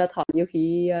ngơi, nên là Thọ nhiều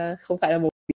khi không phải là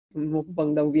một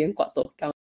vận động viên quá tốt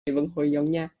trong cái vận hội giống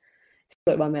nha. Xin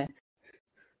lỗi ba mẹ.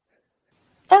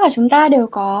 Tất cả chúng ta đều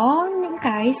có những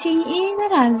cái suy nghĩ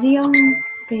rất là riêng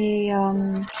về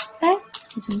Tết.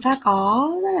 Chúng ta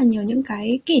có rất là nhiều những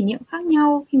cái kỷ niệm khác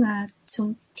nhau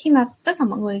khi mà tất cả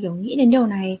mọi người kiểu nghĩ đến điều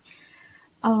này.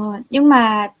 Nhưng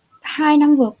mà 2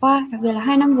 năm vừa qua, đặc biệt là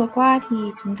 2 năm vừa qua thì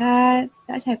chúng ta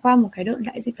đã trải qua một cái đợt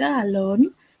đại dịch rất là lớn,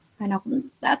 và nó cũng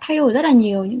đã thay đổi rất là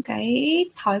nhiều những cái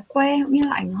thói quen cũng như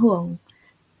là ảnh hưởng,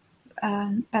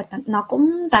 và nó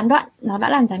cũng nó đã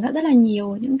làm gián đoạn rất là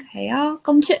nhiều những cái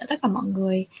câu chuyện của tất cả mọi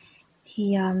người.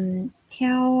 Thì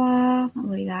theo mọi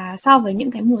người là so với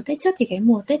những cái mùa Tết trước thì cái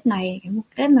mùa Tết này, cái mùa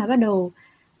Tết mà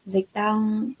dịch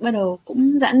đang bắt đầu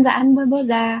cũng giãn bớt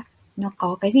ra, nó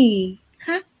có cái gì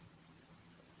khác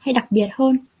hay đặc biệt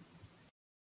hơn?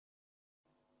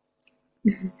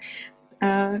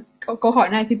 Câu hỏi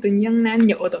này thì tự nhiên Na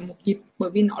nhớ tới một dịp, bởi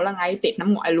vì nó là ngày Tết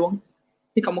năm ngoái luôn.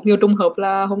 Thì có một nhiều trùng hợp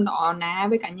là hôm đó Na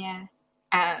với cả nhà,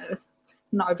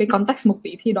 nói về context một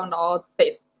tí thì đoạn đó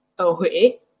Tết ở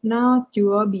Huế nó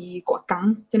chưa bị quá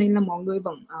căng, cho nên là mọi người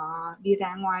vẫn đi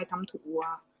ra ngoài thăm thú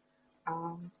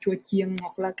chùa chiêng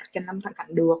hoặc là các cái năm thắng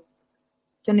cảnh được.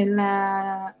 Cho nên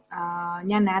là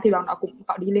nhà Na thì đoạn đó cũng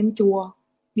có đi lên chùa,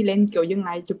 đi lên kiểu dừng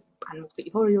lại chụp ảnh một tí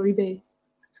thôi rồi đi về.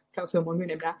 Cao sợ mọi người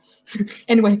ném ra.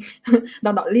 Anyway,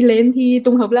 đoạn đó đi lên thì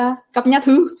trùng hợp là gặp nhà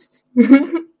Thư.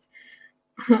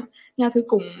 Nhà Thư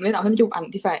cùng lên đó hơn chụp ảnh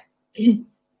thì phải.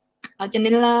 Cho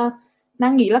nên là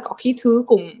Na nghĩ là có khi Thư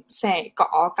cũng sẽ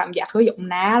có cảm giác hơi giống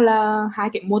Na, là hai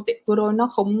cái mùa Tết vừa rồi nó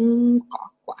không có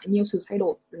quá nhiều sự thay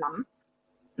đổi lắm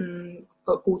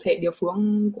ở cụ thể địa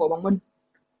phương của bọn mình,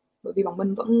 bởi vì bọn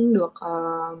mình vẫn được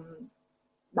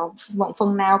vẫn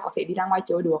phần nào có thể đi ra ngoài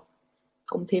chơi được.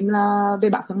 Cộng thêm là về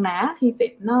bản thân Na thì Tết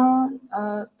nó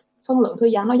phần lớn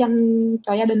thời gian nó dành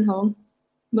cho gia đình hơn,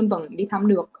 mình vẫn đi thăm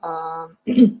được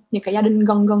những cái gia đình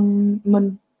gần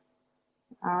mình.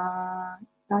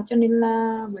 Đó, cho nên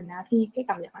là với Na thì cái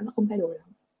cảm giác nó không thay đổi lắm.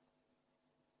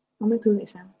 Không biết Thư thì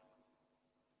sao?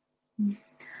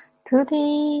 Thứ thì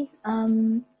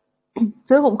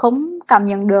tôi cũng không cảm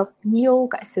nhận được nhiều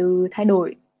cái sự thay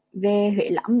đổi về Huế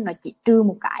lắm, nó chỉ trừ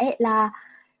một cái ấy là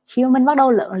khi mà mình bắt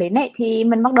đầu lớn lên ấy thì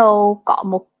mình bắt đầu có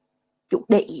một chút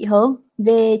để ý hơn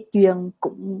về chuyện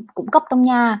cung cấp trong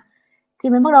nhà, thì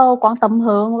mình bắt đầu quan tâm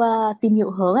hơn và tìm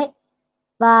hiểu hơn ấy,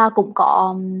 và cũng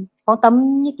có quan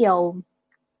tâm như kiểu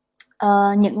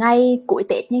những ngày cuối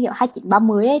Tết như kiểu 29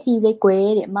 30 ấy thì về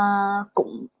quê để mà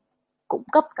cung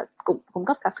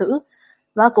cấp các thứ,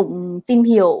 và cũng tìm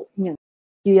hiểu những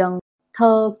chuyện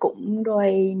thờ cúng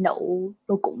rồi nấu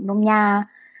đồ cúng trong nhà.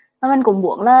 Và mình cũng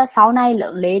muốn là sau này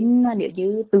lớn lên nếu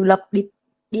như tự lập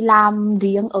đi làm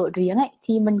riêng ở riêng ấy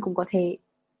thì mình cũng có thể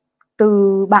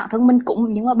từ bản thân mình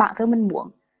cúng, nhưng mà bản thân mình muốn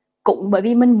cúng bởi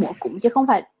vì mình muốn cúng chứ không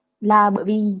phải là bởi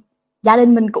vì gia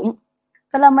đình mình cúng.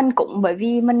 Tức là mình cúng bởi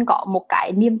vì mình có một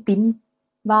cái niềm tin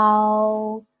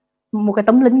vào một cái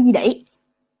tâm linh gì đấy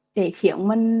để khiến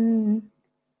mình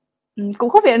cũng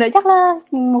không biết nữa, chắc là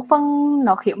một phần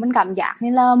nó khiến mình cảm giác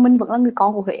như là mình vẫn là người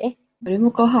con của Huế. Đấy một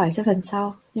câu hỏi cho phần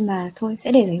sau, nhưng mà thôi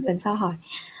sẽ để dành phần sau hỏi.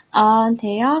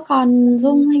 Thế còn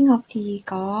Dung hay Ngọc thì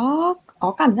có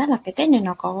cảm giác là cái Tết này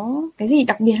nó có cái gì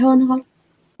đặc biệt hơn không?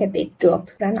 Cái Tết trước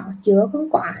thực ra nó chưa có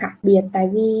quá khác biệt, tại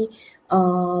vì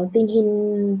tình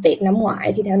hình Tết năm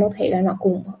ngoái thì theo nó thấy là nó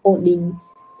cũng ổn định,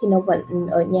 thì nó vẫn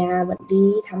ở nhà, vẫn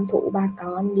đi thăm thú bà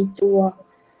con, đi chùa.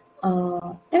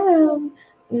 Chắc là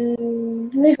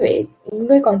người Huế,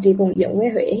 người Quảng Trị cũng giống người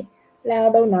Huế là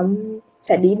đầu năm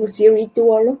sẽ đi một series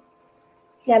tour luôn,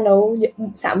 nhà nấu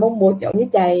sáng mùng 1 giống như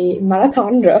chạy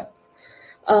marathon rồi.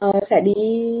 Sẽ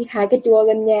đi 2 cái chùa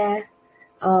gần nhà,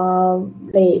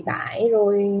 lễ bái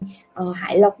rồi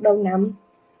Hải Lộc đầu năm.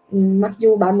 Mặc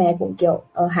dù ba mẹ cũng kiểu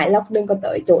Hải Lộc đừng có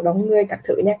tới chỗ đông người các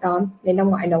thứ nha con, nên năm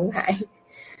ngoái nóng Hải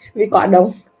vì quá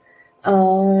đông.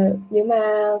 Nhưng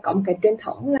mà có một cái truyền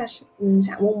thống là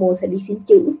sáng mùng 1 sẽ đi xin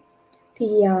chữ, thì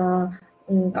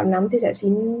có năm thì sẽ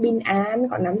xin bình an,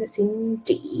 có năm thì xin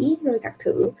trí rồi các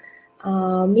thứ.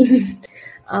 Mình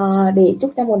để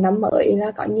chúc cho một năm mới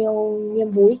là có nhiều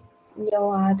niềm vui,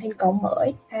 nhiều thành công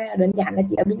mới, hay là đơn giản là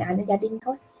chỉ là bình an cho gia đình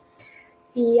thôi.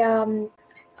 Thì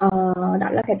đó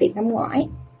là cái Tết năm ngoái.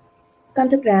 Còn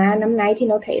thực ra năm nay thì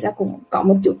nó thấy là cũng có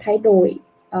một chút thay đổi,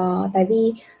 tại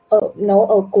vì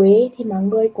ở quê thì mọi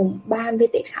người cũng bàn về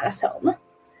Tết khá là sớm á,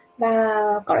 và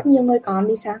có rất nhiều người còn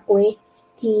đi xa quê,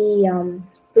 thì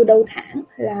từ đầu tháng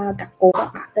là các cô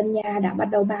các bác tân nhà đã bắt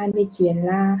đầu bàn về chuyện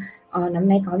là năm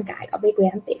nay con cái có về quê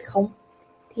ăn Tết không.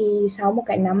 Thì sau một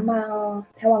cái năm mà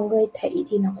theo mọi người thấy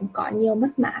thì nó cũng có nhiều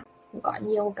mất mát, cũng có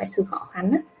nhiều cái sự khó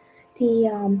khăn á, thì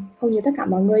hầu như tất cả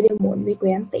mọi người đều muốn về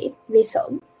quê ăn Tết, về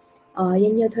sớm,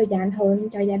 dành nhiều thời gian hơn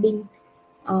cho gia đình.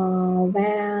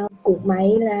 Và cũng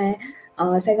may là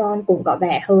Sài Gòn cũng có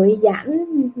vẻ hơi giãn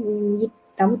dịch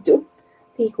ra một chút,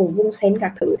 thì cũng vùng xanh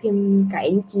các thứ thì các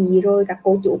anh chị rồi các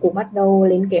cô chú cũng bắt đầu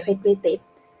lên kế hoạch về Tết,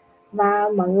 và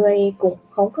mọi người cũng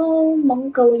không có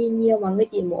mong cầu gì nhiều, mọi người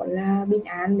chỉ muốn là bình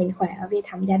an mạnh khỏe về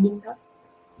thăm gia đình thôi.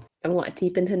 Năm ngoái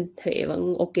thì tình hình Huế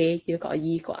vẫn ok, chưa có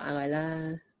gì quá gọi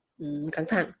là căng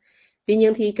thẳng. Tuy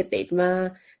nhiên thì cái Tết mà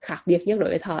khác biệt nhất đối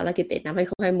với Thọ là cái Tết năm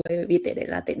 2020, bởi vì Tết đấy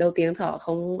là Tết đầu tiên Thọ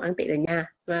không ăn Tết ở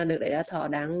nhà, mà được đấy là Thọ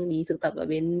đang đi thực tập ở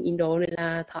bên Indo, nên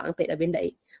là Thọ ăn Tết ở bên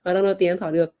đấy, và lần đầu tiên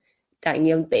Thọ được trải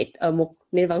nghiệm Tết ở một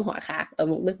nền văn hóa khác, ở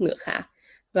một đất nước khác.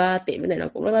 Và Tết bên đấy nó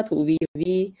cũng rất là thú vị,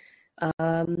 vì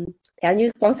theo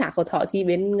như quan sát của Thọ thì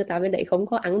bên người ta bên đấy không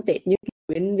có ăn Tết như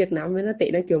bên Việt Nam, bên là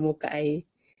Tết là kiểu một cái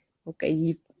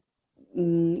dịp,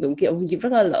 đúng kiểu một dịp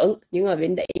rất là lớn. Nhưng ở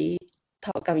bên đấy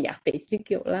Thọ cảm giác Tết như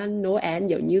kiểu là Noel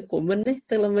giống như của mình ấy,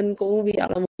 tức là mình cũng vì đó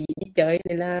là một dịp đi chơi,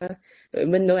 nên là đối với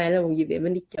mình Noel là một dịp để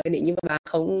mình đi chơi. Nếu như mà bạn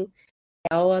không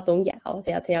theo tôn giáo,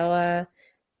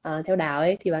 theo đạo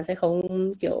ấy, thì bạn sẽ không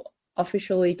kiểu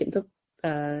officially chính thức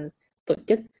tổ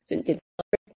chức chính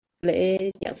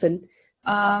lễ Giáng sinh.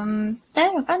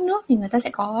 Tết ở các nước thì người ta sẽ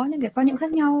có những cái quan niệm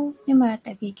khác nhau, nhưng mà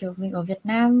tại vì kiểu mình ở Việt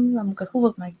Nam là một cái khu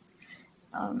vực mà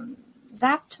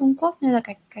giáp Trung Quốc, nên là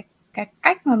cái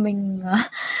cách mà mình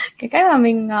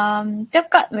tiếp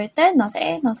cận với Tết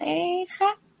nó sẽ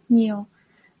khác nhiều.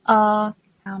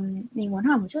 Mình muốn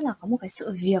hỏi một chút là có một cái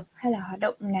sự việc hay là hoạt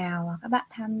động nào mà các bạn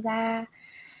tham gia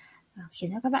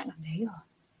khiến cho các bạn cảm thấy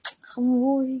không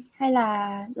vui, hay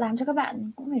là làm cho các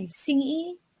bạn cũng phải suy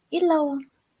nghĩ ít lâu không?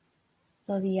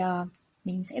 Rồi thì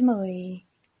mình sẽ mời,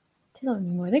 thế rồi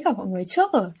mình mời tất cả mọi người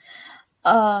trước rồi.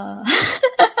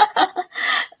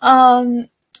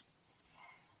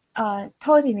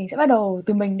 Thôi thì mình sẽ bắt đầu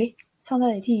từ mình đi, sau đó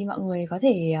thì mọi người có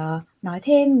thể nói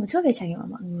thêm một chút về trải nghiệm của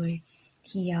mọi người.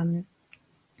 Thì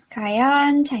cái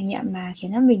trải nghiệm mà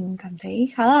khiến cho mình cảm thấy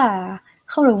khá là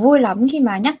không được vui lắm khi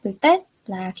mà nhắc tới Tết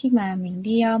là khi mà mình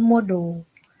đi mua đồ,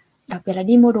 đặc biệt là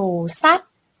đi mua đồ sát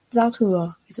giao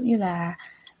thừa, ví dụ như là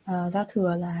giao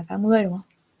thừa là 30 đúng không?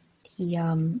 Thì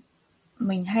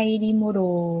mình hay đi mua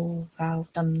đồ vào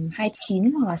tầm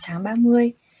 29 hoặc là sáng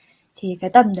 30. Thì cái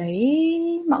tầm đấy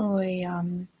mọi người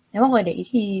nếu mọi người để ý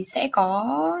thì sẽ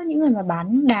có những người mà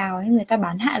bán đào, những người ta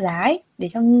bán hạ giá ấy, để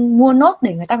cho mua nốt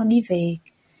để người ta còn đi về.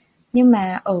 Nhưng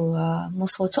mà ở một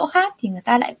số chỗ khác thì người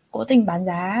ta lại cố tình bán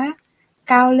giá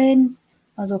cao lên.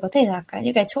 Mặc dù có thể là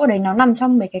những cái chỗ đấy nó nằm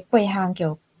trong mấy cái quầy hàng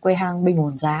kiểu quầy hàng bình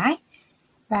ổn giá ấy.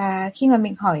 Và khi mà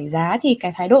mình hỏi giá thì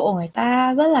cái thái độ của người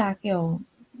ta rất là kiểu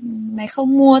mày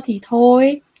không mua thì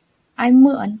thôi, ai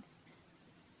mượn.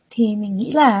 Thì mình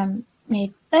nghĩ là ngày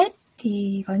Tết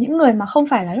thì có những người mà không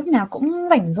phải là lúc nào cũng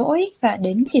rảnh rỗi, và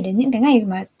chỉ đến những cái ngày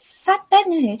mà sát Tết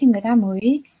như thế thì người ta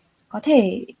mới có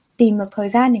thể tìm được thời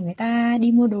gian để người ta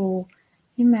đi mua đồ.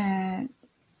 Nhưng mà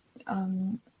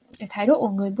cái thái độ của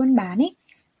người buôn bán ấy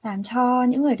làm cho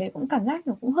những người đấy cũng cảm giác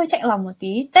kiểu cũng hơi chạnh lòng một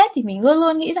tí. Tết thì mình luôn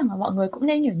luôn nghĩ rằng là mọi người cũng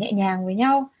nên kiểu nhẹ nhàng với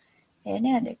nhau. Thế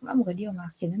nên là đấy cũng là một cái điều mà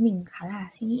khiến cho mình khá là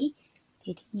suy nghĩ.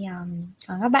 Thế thì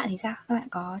còn các bạn thì sao? Các bạn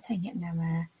có trải nghiệm nào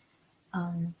mà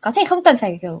có thể không cần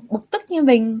phải kiểu bực tức như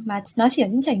mình, mà nó chỉ là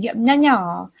những trải nghiệm nho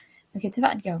nhỏ mà khiến cho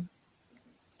bạn kiểu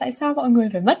tại sao mọi người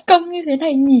phải mất công như thế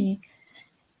này nhỉ?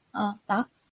 Đó.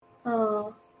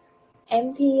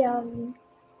 Em thì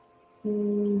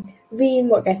vì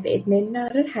mỗi cái Tết nên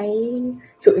rất hay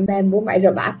sủi mẹ mua máy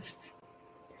rửa bát.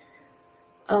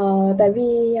 Tại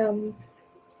vì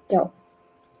kiểu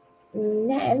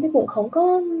nhà em thì cũng không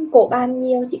có cổ bàn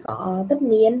nhiều, chỉ có tất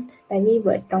niên. Tại vì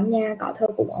với trong nhà có thờ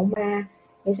cúng ông bà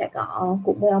thì sẽ có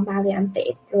cúng mời ông bà về ăn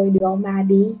Tết, rồi đưa ông bà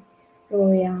đi,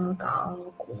 rồi có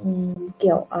cũng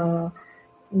kiểu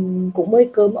cũng mời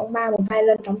cơm ông bà một vài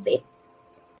lần trong Tết.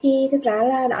 Thì thực ra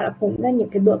là đó là cũng là những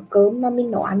cái bữa cơm mà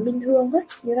mình nấu ăn bình thường thôi,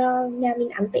 như là nhà mình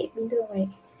ăn Tết bình thường vậy.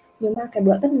 Nhưng mà cái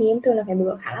bữa tất niên thường là cái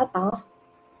bữa khá là to,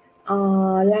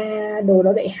 là đồ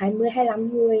đâu đấy 20-25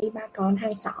 người bà con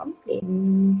hàng xóm đến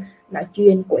nói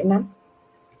chuyện cuối năm.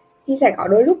 Thì sẽ có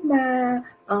đôi lúc mà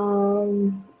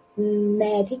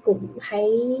mẹ thì cũng hay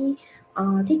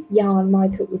thích dọn mọi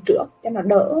thứ trước cho nó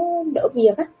đỡ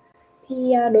việc á.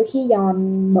 Thì đôi khi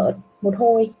dọn mớt một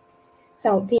hồi,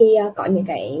 sau thì có những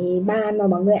cái bàn mà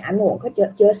mọi người ăn uống có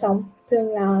chưa xong,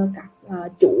 thường là các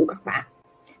chú các bạn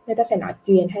người ta sẽ nói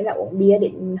chuyện hay là uống bia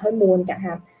đến hơi muộn chẳng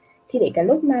hạn. Thì đến cái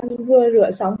lúc mà mình vừa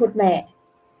rửa xong một mẹ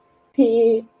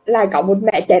thì lại có một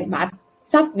mẹ chén bát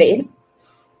sắp đến.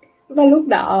 Và lúc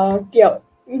đó kiểu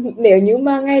nếu như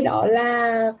mà ngày đó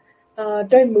là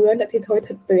trời mưa nữa thì thôi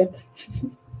thật tuyệt.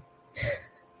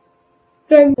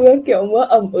 Trời mưa kiểu mưa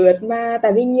ẩm ướt, mà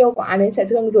tại vì nhiều quá nên sẽ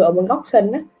thường rửa một góc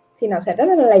sân á, thì nó sẽ rất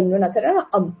là lạnh và nó sẽ rất là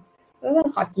ẩm, rất là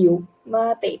khó chịu.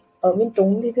 Mà Tết ở miền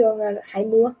Trung thì thường là hay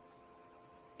mưa.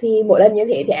 Thì mỗi lần như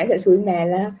thế thì em sẽ xúi mẹ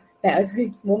là mẹ ơi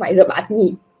thôi mua máy rửa bát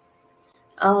nhỉ.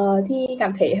 Thì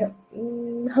cảm thấy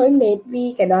hơi mệt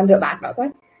vì cái đoàn rửa bát đó thôi.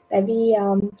 Tại vì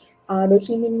đôi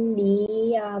khi mình đi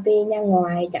về nhà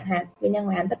ngoài chẳng hạn, về nhà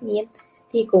ngoài ăn tất niên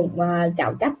thì cũng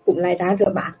cháu chắc cũng lại ra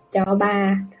rửa bát cho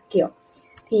bà kiểu.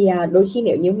 Thì đôi khi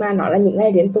nếu như mà nó là những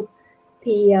ngày liên tục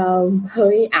thì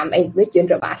hơi ám ảnh với chuyện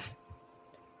rửa bát.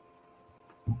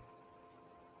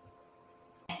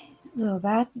 Rửa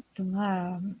bát đúng là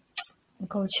một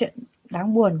câu chuyện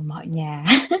đáng buồn của mọi nhà.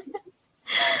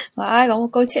 Và ai có một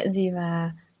câu chuyện gì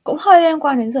mà cũng hơi liên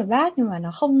quan đến rửa bát nhưng mà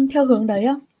nó không theo hướng đấy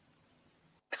không?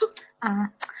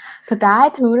 Thực ra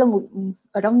Thứ là một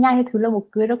ở trong nhà thì Thứ là một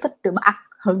người rất thích rửa bát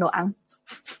hơn nấu ăn.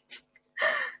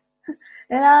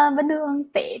 Nên là bình thường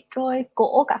Tết rồi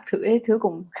cỗ các thứ thì Thứ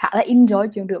cũng khá là enjoy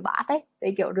chuyện rửa bát ấy.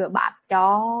 Để kiểu rửa bát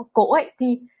cho cỗ ấy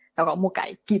thì nó có một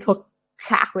cái kỹ thuật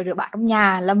khác với rửa bát trong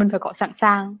nhà, là mình phải có sẵn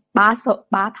sàng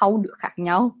ba thau nước khác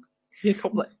nhau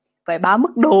với 3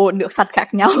 mức độ nước sạch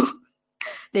khác nhau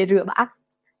để rửa bát.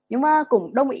 Nhưng mà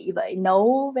cũng đồng ý với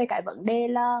Nấu về cái vấn đề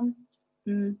là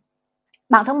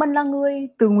bản thân mình là người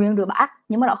tự nguyện rửa bát,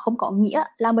 nhưng mà nó không có nghĩa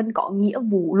là mình có nghĩa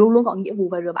vụ, luôn luôn có nghĩa vụ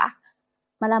về rửa bát,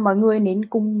 mà là mọi người nên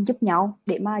cùng giúp nhau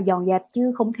để mà dọn dẹp,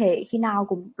 chứ không thể khi nào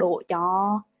cũng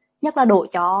nhất là đổ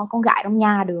cho con gái trong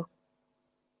nhà được.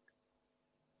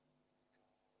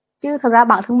 Chứ thật ra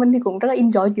bản thân mình thì cũng rất là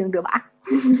enjoy chuyện rửa bát.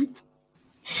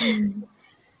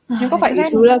 Nhưng có phải ý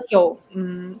thứ là kiểu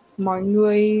mọi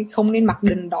người không nên mặc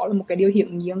định đó là một cái điều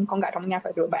hiển nhiên con gái trong nhà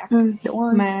phải rửa bát, đúng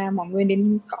rồi. mà mọi người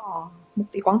nên có một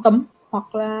tí quan tâm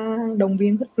hoặc là động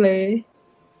viên khích lệ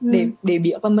để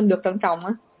biết và mình được trân trọng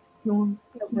á, đúng không?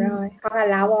 Đúng rồi, hoặc là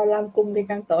lao vào làm cùng thì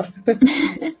càng tốt.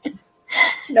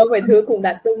 Đâu phải Thứ cũng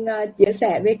đã từng chia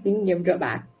sẻ về kinh nghiệm rửa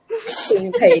bát.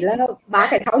 cũng thấy là 3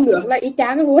 cái thau nước là y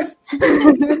chang luôn.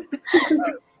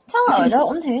 Chắc là ở đâu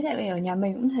cũng thế, tại vì ở nhà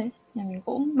mình cũng thế. Nhà mình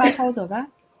cũng 3 thau rửa bát.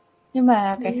 Nhưng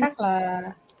mà cái khác là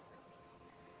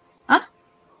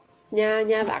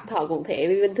Nhà bác Thọ cũng thế,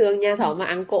 vì bình thường nhà Thọ mà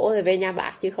ăn cỗ thì về nhà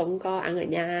bác chứ không có ăn ở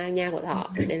nhà của Thọ,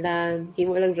 nên là khi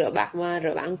mỗi lần rửa bát mà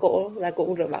rửa bát ăn cỗ là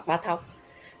cũng rửa bát 3 thau.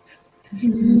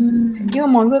 Nhưng mà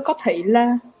mọi người có thấy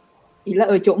là ý là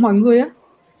ở chỗ mọi người á,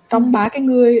 trong 3 cái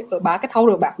người ở 3 cái thau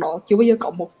rửa bát đó chưa bao giờ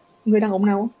có một người đàn ông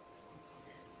nào không?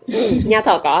 Nhà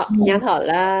Thọ có, nhà Thọ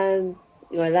là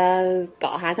gọi là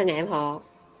có 2 thằng em họ,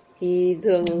 thì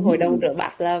thường hội đồng rửa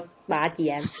bát là 3 chị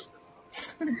em.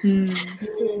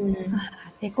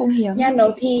 thế cũng hiếm. Nhà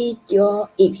nấu thì chưa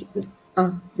ít,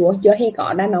 đúng chưa hề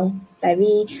có đàn ông. Tại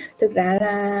vì thực ra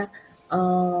là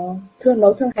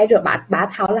thường hay rửa bát, 3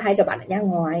 thau là hay rửa bát ở nhà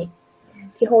ngoài.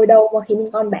 Thì hồi đầu mà khi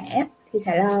mình còn bé thì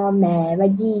sẽ là mẹ và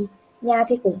dì. Nhà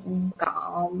thì cũng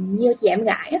có nhiều chị em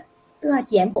gái á, tức là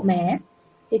chị em của mẹ.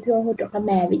 Thì thường hồi trước là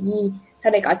mẹ với dì,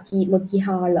 sau đây có một chị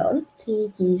họ lớn thì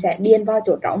chị sẽ điền vào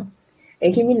chỗ trống.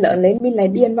 Đến khi mình lớn lên mình lại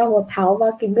điền vào một thau và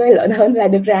cái người lớn hơn lại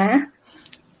được ra.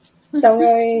 Xong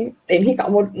rồi đến khi có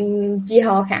một chị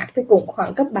họ khác thì cũng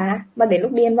khoảng cấp 3, mà đến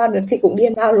lúc điền vào được thì cũng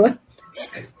điền vào luôn.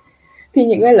 Thì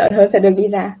những người lớn hơn sẽ được đi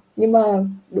ra. Nhưng mà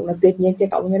đúng là tuyệt nhiên chưa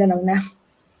có một người đàn ông nào.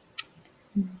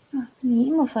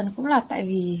 Nghĩ một phần cũng là tại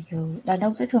vì kiểu đàn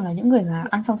ông sẽ thường là những người mà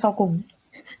ăn xong sau cùng.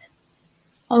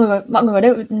 Mọi người ở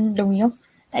đây đồng ý không?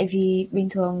 Tại vì bình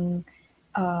thường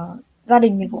gia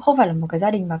đình mình cũng không phải là một cái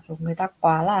gia đình mà kiểu người ta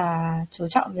quá là chú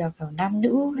trọng việc kiểu nam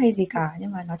nữ hay gì cả,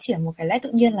 nhưng mà nó chỉ là một cái lẽ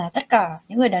tự nhiên là tất cả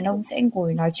những người đàn ông sẽ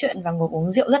ngồi nói chuyện và ngồi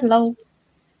uống rượu rất lâu,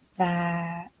 và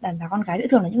đàn bà con gái sẽ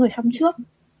thường là những người xong trước,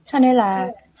 cho nên là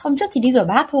xong trước thì đi rửa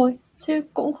bát thôi, chứ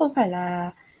cũng không phải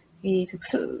là vì thực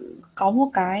sự có một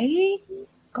cái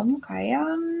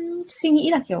suy nghĩ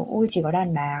là kiểu ôi chỉ có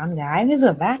đàn bà con gái mới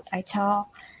rửa bát, ai cho.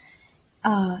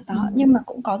 Đó, nhưng mà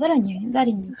cũng có rất là nhiều những gia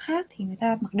đình khác thì người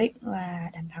ta mặc định là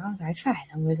đàn bà con gái phải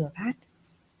là người rửa bát.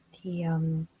 Thì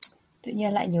tự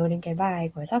nhiên lại nhớ đến cái bài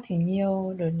của Giác Thùy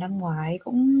Nhiêu đợt năm ngoái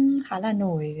cũng khá là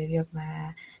nổi về việc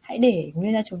mà hãy để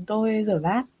nguyên gia chúng tôi rửa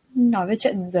bát, nói về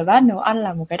chuyện rửa bát nấu ăn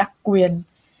là một cái đặc quyền.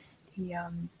 Thì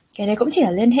cái đấy cũng chỉ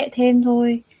là liên hệ thêm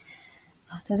thôi.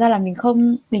 Thực ra là mình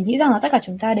nghĩ rằng là tất cả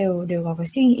chúng ta đều có cái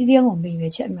suy nghĩ riêng của mình về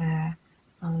chuyện mà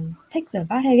thích rửa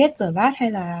bát hay ghét rửa bát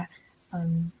hay là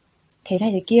thế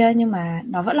này thế kia, nhưng mà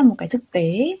nó vẫn là một cái thực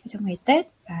tế trong ngày Tết,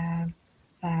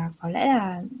 và có lẽ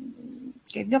là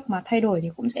cái việc mà thay đổi thì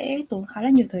cũng sẽ tốn khá là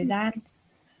nhiều thời gian.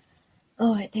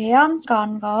 Rồi, thế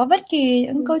còn có bất kỳ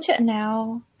những câu chuyện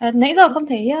nào nãy giờ không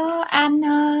thấy An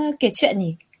kể chuyện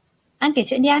nhỉ? An kể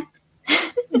chuyện đi An.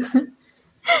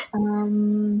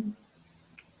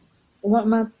 Đúng rồi,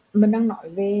 mà mình đang nói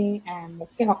về một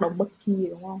cái hoạt động bất kỳ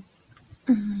đúng không?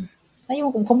 Nhưng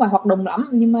mà cũng không phải hoạt động lắm,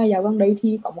 nhưng mà dạo gần đây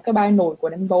thì có một cái bài nổi của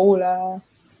Đen Vâu là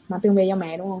mang tiền về cho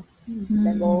mẹ đúng không?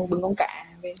 Đen Vâu bưng con cá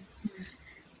về.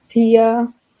 Thì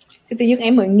tự nhiên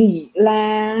em mới nghĩ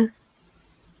là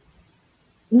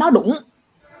nó đúng,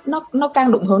 nó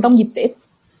càng đúng hơn trong dịp Tết,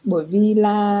 bởi vì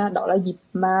là đó là dịp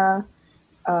mà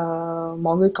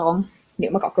mọi người còn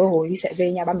nếu mà có cơ hội thì sẽ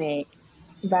về nhà ba mẹ,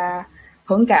 và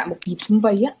hơn cả một dịp sum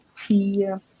vầy á thì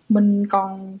mình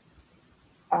còn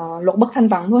lột bất thanh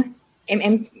vắng thôi.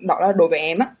 Em đó là đối với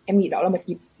em á, em nghĩ đó là một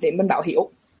dịp để mình báo hiếu.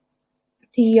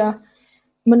 Thì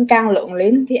mình càng lớn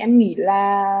lên thì em nghĩ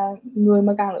là người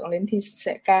mà càng lớn lên thì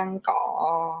sẽ càng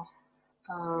có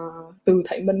tự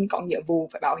thấy mình có nghĩa vụ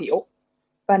phải báo hiếu,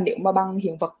 và nếu mà bằng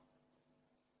hiện vật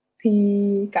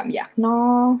thì cảm giác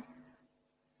nó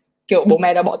kiểu bố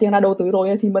mẹ đã bỏ tiền ra đầu tư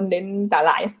rồi thì mình nên trả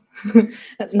lại.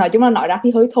 Nói chung là nói ra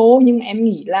thì hơi thô, nhưng mà em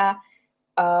nghĩ là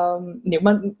nếu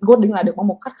mà quyết định lại được bằng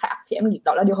một cách khác thì em nghĩ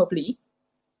đó là điều hợp lý,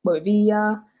 bởi vì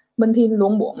mình thì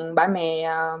luôn muốn ba mẹ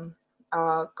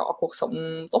có cuộc sống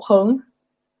tốt hơn,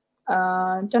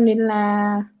 cho nên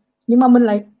là, nhưng mà mình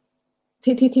lại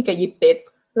thì cái dịp Tết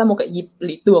là một cái dịp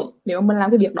lý tưởng nếu mà mình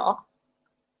làm cái việc đó.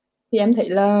 Thì em thấy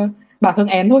là bản thân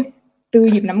em thôi, từ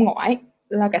dịp năm ngoái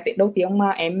là cái Tết đầu tiên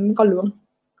mà em có lương,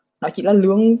 nó chỉ là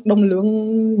đồng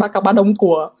lương ba đồng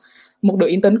của một đứa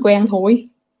intern quen thôi,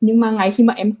 nhưng mà ngay khi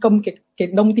mà em cầm cái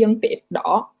đồng tiền Tết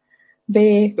đó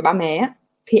về với ba mẹ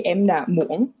thì em đã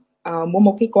muốn mua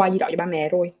một cái quà gì đó cho ba mẹ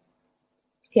rồi.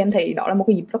 Thì em thấy đó là một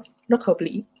cái dịp rất hợp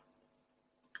lý.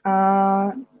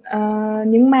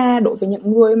 Nhưng mà đối với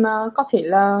những người mà có thể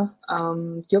là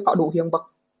chưa có đủ hiện vật,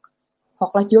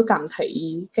 hoặc là chưa cảm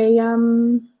thấy cái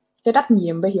trách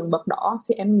nhiệm về hiện vật đó,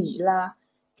 thì em nghĩ là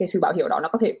cái sự báo hiếu đó nó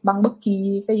có thể bằng bất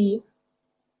kỳ cái gì.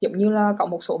 Giống như là có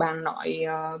một số bạn nói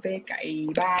về cái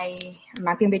bài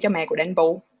mang tiền về cho mẹ của Đen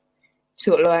Vâu,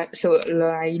 sửa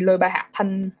lại lời bài hát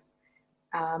thành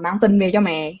mang tình về cho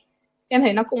mẹ. Em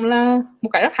thấy nó cũng là một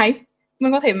cái rất hay.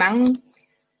 Mình có thể mang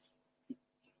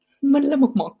mình là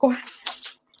một món quà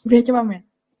về cho ba mẹ.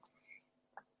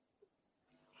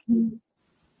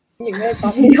 Những người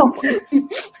có đi học.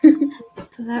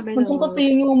 Thực ra bây Mình giờ không có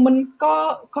tiền nhưng mình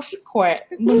có sức khỏe,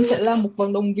 mình sẽ là một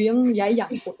vận động viên dai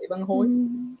dẳng của Thế vận hội.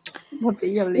 Một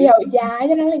tí dầu lý. Dẻo dai,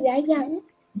 cho nó là dai dẳng.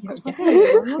 có thể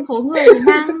có một số người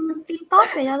mang tin tốt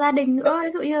về cho gia đình nữa, ví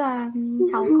dụ như là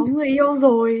cháu có người yêu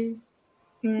rồi,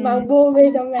 Mang vô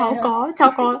về cho mẹ.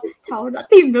 cháu đã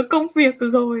tìm được công việc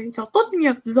rồi, cháu tốt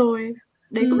nghiệp rồi,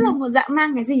 đấy cũng là một dạng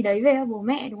mang cái gì đấy về cho bố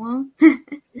mẹ, đúng không?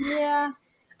 Yeah.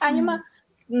 Nhưng mà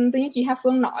tự nhiên chị Hà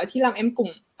Phương nói thì làm em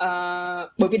cũng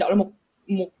bởi vì đó là một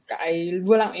cái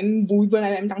vừa làm em vui vừa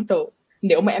làm em trăn trở.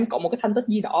 Nếu mà em có một cái thành tích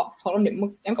gì đó, hoặc là nếu mà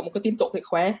em có một cái tin tốt để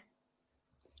khoe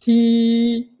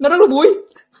thì nó rất là vui.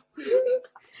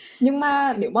 Nhưng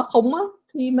mà nếu mà không á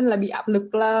thì mình lại bị áp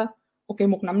lực là ok,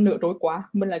 một năm nữa trôi qua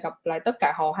mình lại gặp lại tất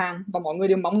cả họ hàng và mọi người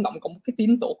đều mong ngóng có một cái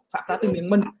tin tốt phát ra từ miệng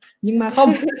mình, nhưng mà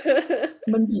không,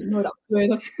 mình chỉ ngồi đọc cười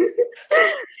thôi.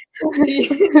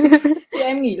 thì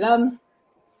em nghĩ là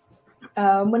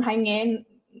mình hay nghe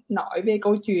nói về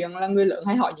câu chuyện là người lớn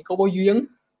hay hỏi những câu vô duyên.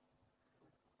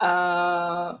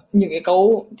 Những cái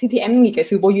câu thì em nghĩ cái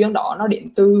sự vô duyên đó nó đến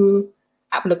từ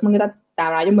áp lực mà người ta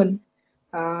tạo ra cho mình,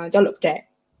 cho lớp trẻ.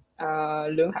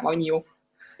 Lương tháng bao nhiêu,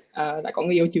 đã có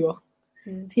người yêu chưa.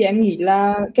 Thì em nghĩ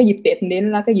là cái dịp Tết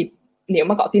nên là cái dịp, nếu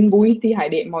mà có tin vui thì hãy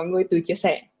để mọi người tự chia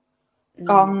sẻ.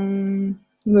 Còn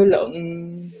người lớn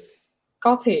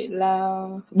có thể là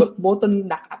bực vô tình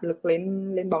đặt áp lực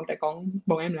lên bọn trẻ con,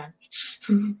 bọn em lại.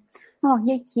 Hoặc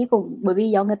như chỉ cũng bởi vì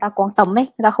do người ta quan tâm ấy,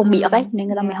 người ta không biết ấy nên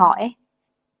người ta mới hỏi ấy.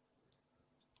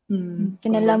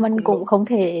 Cho nên là mình cũng không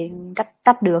thể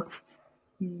cắt được.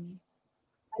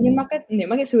 Nhưng mà nếu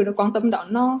mà cái sự quan tâm đó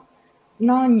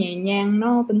nó nhẹ nhàng,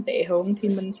 nó tinh tế hơn thì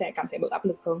mình sẽ cảm thấy bớt áp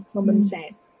lực hơn và mình sẽ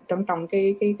trân trọng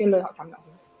cái lời hỏi thăm đó.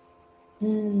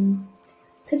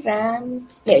 Thực ra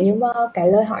nếu như mà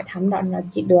cái lời hỏi thăm đó nó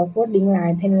chỉ được voting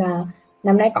lại thành là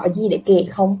năm nay có gì để kể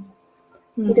không,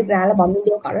 thì thực ra là bọn mình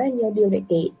đều có rất là nhiều điều để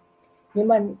kể. Nhưng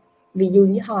mà ví dụ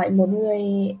như hỏi một người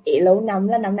ế lâu năm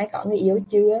là năm nay có người yêu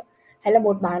chưa, hay là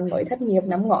một bạn mới thất nghiệp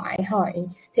năm ngoái hỏi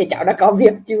thì cháu đã có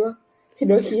việc chưa, thì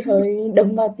đôi khi hơi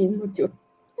đâm vào tim một chút.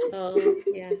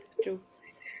 Yeah, true.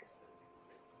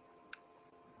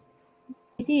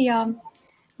 Thì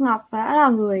Ngọc đã là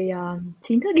người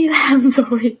chính thức đi làm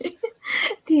rồi.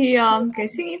 Thì cái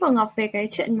suy nghĩ của Ngọc về cái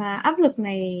chuyện mà áp lực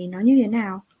này nó như thế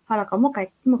nào? Hoặc là có một cái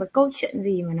câu chuyện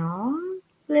gì mà nó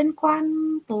liên quan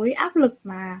tới áp lực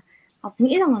mà Ngọc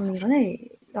nghĩ rằng là mình có thể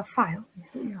gặp phải không?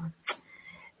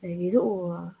 Ví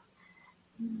dụ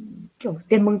kiểu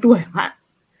tiền mừng tuổi chẳng hạn.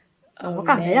 Có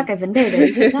cảm thấy là cái vấn đề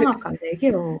đấy khiến cho Ngọc cảm thấy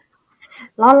kiểu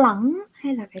lo lắng,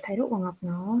 hay là cái thái độ của Ngọc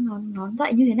nó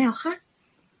lại như thế nào khác?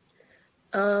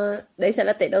 Đấy sẽ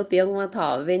là Tết đầu tiên mà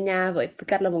Thỏ về nhà với tư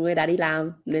cách là một người đã đi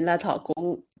làm, nên là Thỏ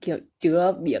cũng kiểu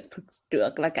chưa biết thực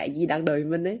trước là cái gì đang đợi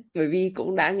mình ấy, bởi vì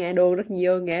cũng đã nghe đồn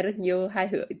nghe rất nhiều hai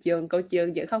hướng câu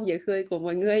chuyện dễ khóc dễ cười của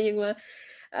mọi người, nhưng mà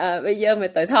bây giờ mới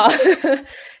tới Thỏ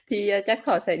thì chắc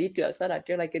Thỏ sẽ đi trước, sau đó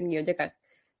truyền lại kinh nghiệm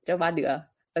cho ba đứa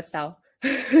ở sau.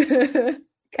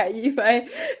 Cái gì vậy?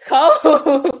 Không.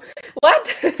 What?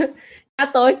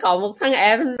 Tôi có một thằng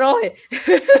em rồi.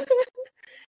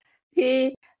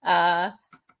 Thì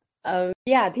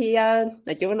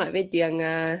nói chung là nói về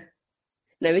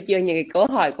chuyện những cái câu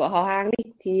hỏi của họ hàng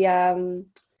đi, thì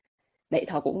đấy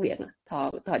Thỏ cũng biết,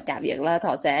 Thỏ chả biết là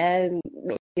Thỏ sẽ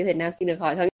đối như thế nào khi được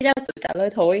hỏi. Thỏ nghĩ là cứ trả lời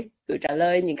thôi, cứ trả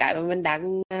lời những cái mà mình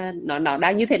đang nó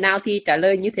đang như thế nào thì trả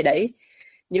lời như thế đấy.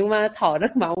 Nhưng mà Thỏ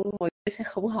rất mong mọi người sẽ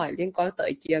không hỏi liên quan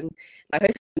tới chuyện nói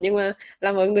hơi, nhưng mà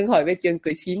làm ơn đừng hỏi về chuyện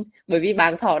cưới xin, bởi vì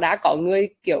bạn Thỏ đã có người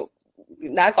kiểu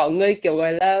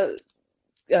gọi là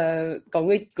có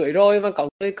người cưới rồi, và có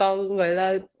người còn gọi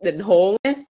là định hôn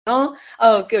ấy. Nó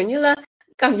kiểu như là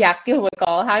cảm giác kiểu mới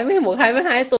có 21,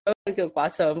 22 tuổi, kiểu quá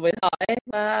sớm với Thỏ ấy.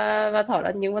 Và Thỏ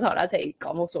đã thấy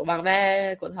có một số bạn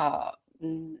bè của Thỏ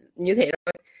như thế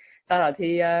rồi. Sau đó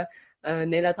thì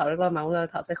nên là Thỏ rất là mong là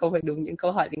Thỏ sẽ không phải đúng những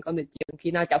câu hỏi liên quan đến chuyện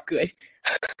khi nào cháu cưới.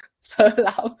 Sợ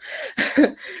lắm.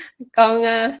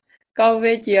 Còn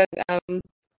về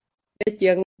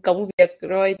chuyện công việc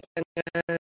rồi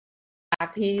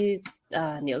thì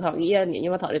nếu Thỏ nghĩ nếu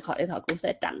như mà Thỏ được hỏi thì Thỏ cũng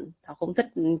sẽ tránh. Thỏ không thích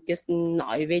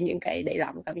nói về những cái đấy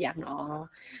lắm, cảm giác nó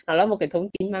là một cái thông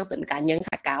tin mang tính cá nhân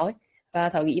khá cao ấy, và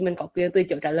Thỏ nghĩ mình có quyền từ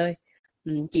chối trả lời.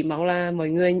 Chỉ mong là mọi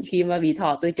người khi mà bị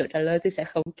Thỏ từ chối trả lời thì sẽ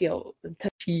không kiểu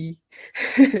touchy.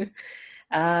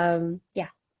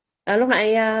 Lúc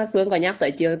nãy Phương có nhắc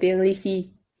tới chuyện tiền lì xì,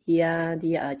 Thì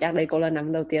chắc đây cũng là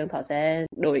năm đầu tiên Thọ sẽ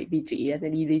đổi vị trí để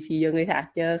đi lì xì cho người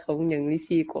khác, chứ không những lì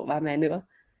xì của ba mẹ nữa,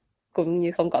 cũng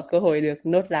như không có cơ hội được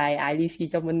nốt lại ai lì xì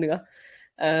cho mình nữa.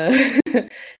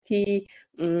 Thì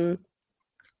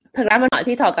thật ra mà nói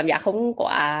thì Thọ cảm giác không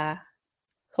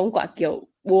quá kiểu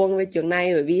buồn về chuyện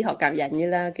này, bởi vì họ cảm giác như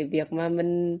là cái việc mà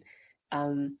mình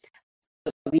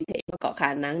vì thế mà có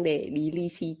khả năng để đi lì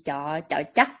xì cho cháu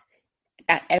chắc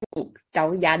các em cũng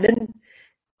trong gia đình,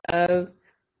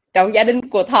 trong gia đình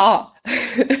của Thọ.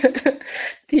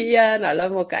 Thì nó là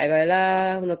một cái gọi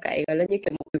là như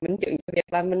kiểu một cái minh chứng cho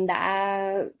việc là mình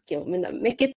đã kiểu mình đã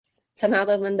make it somehow,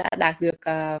 thôi mình đã đạt được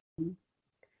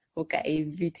một cái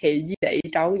vị thế gì đấy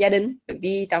trong gia đình, bởi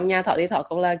vì trong nhà Thọ thì Thọ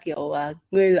cũng là kiểu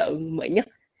người lớn mới nhất,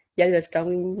 gia được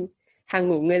trong hàng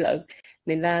ngũ người lớn,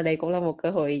 nên là đây cũng là một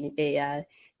cơ hội để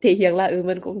thể hiện là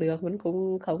mình cũng được, mình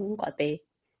cũng không quá tệ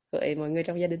với mọi người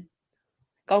trong gia đình.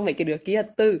 Còn mấy cái đứa kia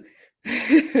từ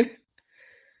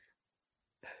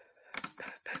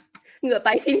ngửa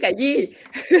tay xin cái gì?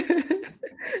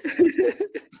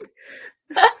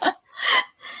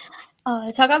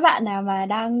 Cho các bạn nào mà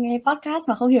đang nghe podcast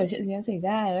mà không hiểu chuyện gì đang xảy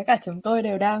ra, tất cả chúng tôi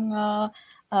đều đang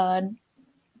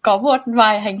có một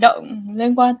vài hành động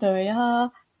liên quan tới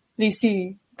lì xì,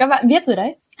 các bạn biết rồi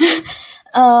đấy.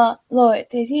 Rồi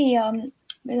thế thì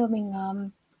bây giờ mình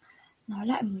nói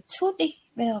lại một chút đi.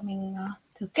 Bây giờ mình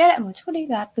thử kết lại một chút đi,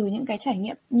 là từ những cái trải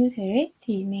nghiệm như thế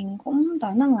thì mình cũng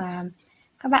đoán rằng là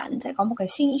các bạn sẽ có một cái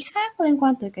suy nghĩ khác liên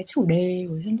quan tới cái chủ đề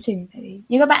của chương trình. Thì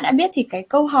như các bạn đã biết thì cái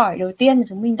câu hỏi đầu tiên mà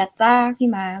chúng mình đặt ra khi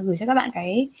mà gửi cho các bạn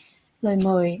cái lời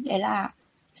mời đấy là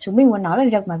chúng mình muốn nói về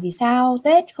việc mà vì sao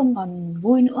Tết không còn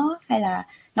vui nữa, hay là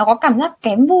nó có cảm giác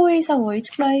kém vui so với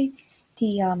trước đây.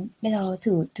 Thì bây giờ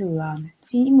thử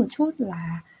suy nghĩ một chút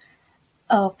là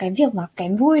cái việc mà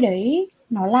kém vui đấy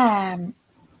nó là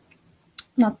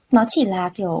nó chỉ là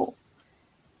kiểu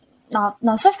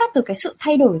nó xuất phát từ cái sự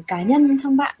thay đổi cá nhân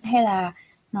trong bạn, hay là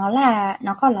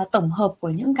nó còn là tổng hợp của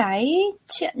những cái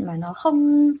chuyện mà nó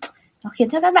khiến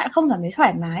cho các bạn không cảm thấy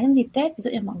thoải mái trong dịp Tết, ví dụ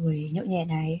như mọi người nhậu nhẹt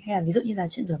này, hay là ví dụ như là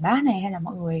chuyện rửa bát này, hay là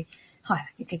mọi người hỏi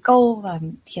những cái câu và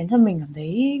khiến cho mình cảm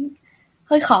thấy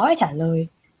hơi khó để trả lời.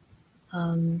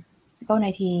 Câu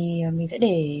này thì mình sẽ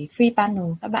để free panel,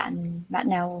 các bạn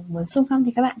nào muốn xung phong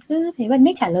thì các bạn cứ thế bật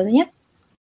mic trả lời thôi nhé.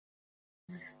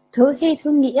 Thư thì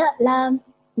Thư nghĩ là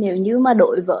nếu như mà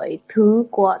đối với Thư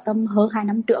của tầm hơn 2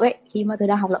 năm trước ấy, khi mà Thư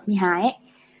đang học lớp 12 ấy,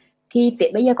 thì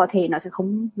Tết bây giờ có thể nó sẽ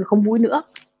không vui nữa.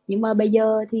 Nhưng mà bây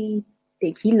giờ thì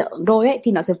đến khi lớn rồi ấy,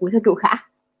 thì nó sẽ vui theo kiểu khác.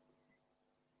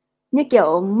 Như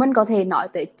kiểu mình có thể nói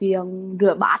tới chuyện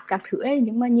rửa bát các thứ ấy,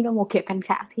 nhưng mà nhìn vào một khía cạnh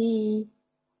khác thì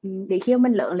đến khi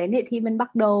mình lớn lên ấy, thì mình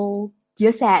bắt đầu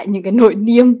chia sẻ những cái nỗi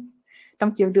niềm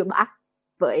trong chuyện rửa bát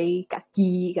với các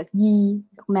chị, các dì,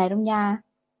 các mẹ trong nhà.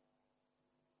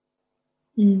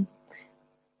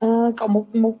 Có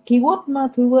một keyword mà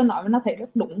Thư vừa nói mà nó thấy rất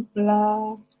đúng là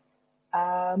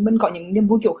mình có những niềm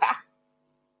vui kiểu khác.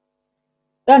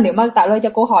 Đó là nếu mà trả lời cho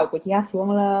câu hỏi của chị Hà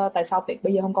Phương là tại sao Tết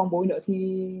bây giờ không còn vui nữa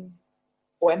thì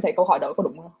em thấy câu hỏi đó có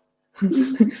đúng không?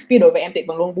 Vì đối với em Tết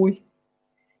vẫn luôn vui,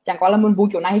 chẳng qua là mình vui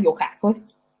kiểu này hay kiểu khác thôi.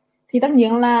 Thì tất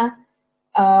nhiên là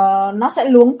nó sẽ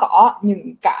luôn có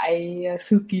những cái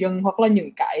sự kiện hoặc là những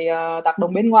cái tác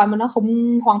động bên ngoài mà nó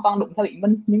không hoàn toàn đúng theo ý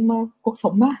mình, nhưng mà cuộc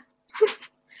sống mà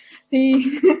thì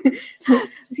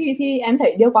thì em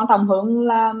thấy điều quan trọng hơn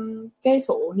là cái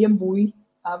số niềm vui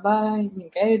và những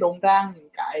cái rộn ràng, những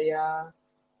cái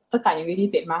tất cả những cái gì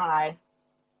Tết mang lại,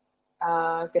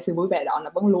 cái sự vui vẻ đó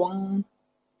nó vẫn luôn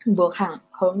vượt hẳn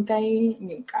hơn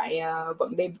những cái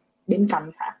vấn đề bên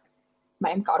cạnh khác mà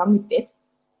em có trong dịp Tết.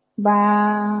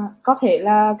 Và có thể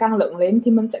là càng lớn lên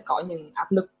thì mình sẽ có những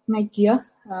áp lực này kia,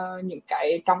 những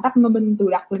cái trọng trách mà mình tự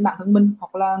đặt lên bản thân mình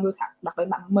hoặc là người khác đặt lên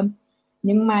bản thân mình,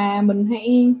 nhưng mà mình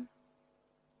hãy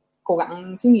cố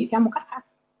gắng suy nghĩ theo một cách khác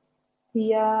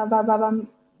thì và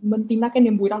mình tìm ra cái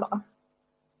niềm vui trong đó.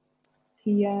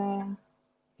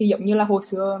 Thì giống như là hồi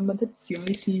xưa mình thích chuyện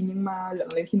lì xì, nhưng mà lớn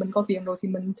lên khi mình có tiền rồi thì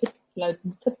mình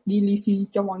thích đi lì xì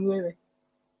cho mọi người vậy.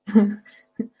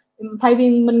 Thay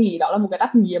vì mình nghĩ đó là một cái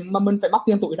trách nhiệm mà mình phải móc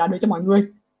tiền túi ra đưa cho mọi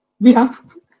người vì đó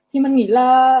thì mình nghĩ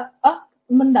là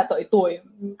mình đã tới tuổi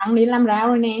ăn nên làm ra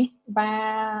rồi nè,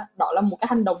 và đó là một cái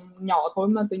hành động nhỏ thôi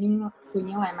mà tự nhiên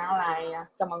lại mang lại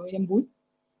cho mọi người niềm vui,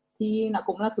 thì nó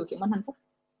cũng là thứ khiến mình hạnh phúc.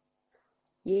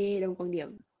 Đồng quan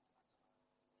điểm.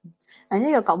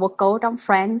 Như là có một câu trong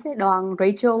Friends ấy, đoàn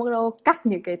Rachel bắt đầu cắt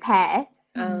những cái thẻ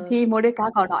thì Monica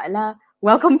có nói là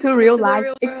welcome to real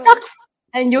life, it sucks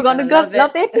and you're gonna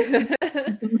love it.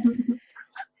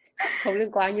 Không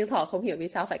liên quan, nhưng Thọ không hiểu vì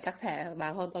sao phải cắt thẻ,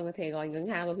 bạn hoàn toàn có thể gọi ngân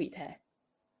hàng và hủy thẻ.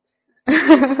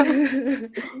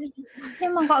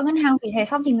 Nhưng mà gọi ngân hàng hủy thẻ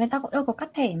xong thì người ta cũng yêu cầu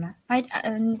cắt thẻ mà.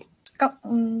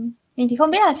 Mình thì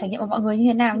không biết là trải nghiệm của mọi người như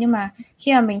thế nào, nhưng mà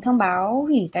khi mà mình thông báo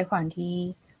hủy tài khoản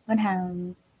thì ngân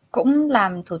hàng cũng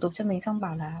làm thủ tục cho mình, xong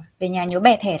bảo là về nhà nhớ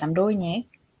bẻ thẻ làm đôi nhé.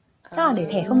 Chắc là để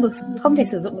thẻ không thể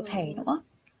sử dụng được thẻ nữa.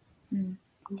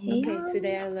 Thế Okay,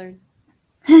 today I learned.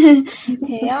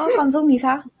 thế còn Dung thì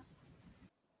sao?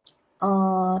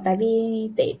 Tại vì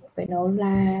Tết với nó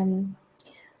là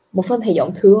một phần thể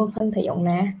giống thương, một phần thể giống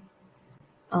na.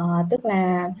 Tức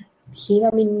là khi mà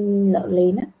mình lớn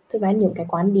lên á, tức là những cái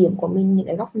quan điểm của mình, những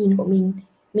cái góc nhìn của mình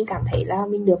cảm thấy là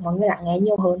mình được mọi người lắng nghe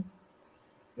nhiều hơn.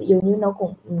 Ví dụ như nó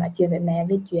cũng nói chuyện với mẹ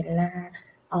về chuyện là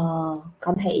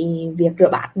con thấy việc rửa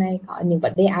bát này có những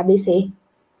vấn đề ABC,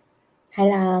 hay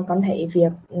là con thấy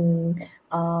việc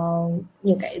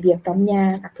những cái việc trong nhà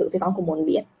các thứ thì con cũng muốn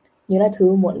biết, như là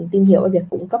thứ muốn tìm hiểu về việc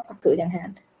cung cấp các thứ chẳng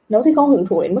hạn. Nó thì không hứng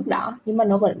thú đến mức đó, nhưng mà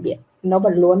nó vẫn biết, nó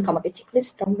vẫn luôn có một cái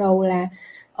checklist trong đầu là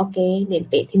ok, đến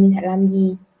Tết thì mình sẽ làm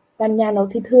gì. Và nhà nó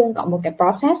thì thường có một cái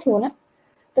process luôn á,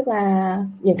 tức là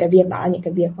những cái việc đó là những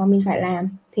cái việc mà mình phải làm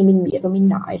thì mình biết và mình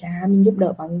nói ra, mình giúp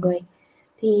đỡ mọi người,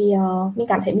 thì mình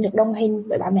cảm thấy mình được đồng hành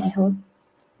với ba mẹ hơn,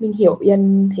 mình hiểu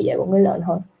dần thế giới của người lớn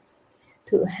hơn.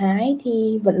 Thứ hai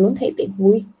thì vẫn luôn thấy Tết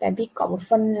vui, tại vì có một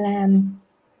phần là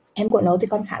em của nó thì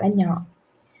còn khá là nhỏ,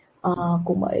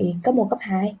 cũng mới cấp 1, cấp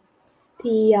 2,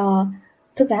 thì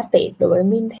thực ra Tết đối với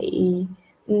mình thì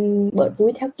bởi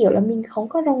vui theo kiểu là mình không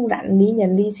có rong rắn đi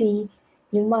nhận ly gì,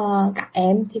 nhưng mà các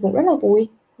em thì cũng rất là vui.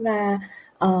 Và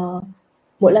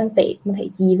mỗi lần Tết mà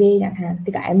thấy chị về chẳng hạn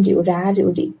thì các em rượu ra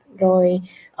rượu rịt rồi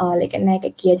lấy cái này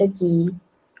cái kia cho chị,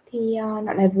 thì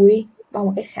nó lại vui bằng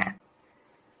một cách khác.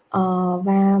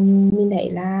 Và mình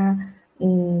thấy là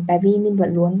tại vì mình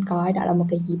vẫn luôn coi đó là một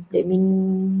cái dịp để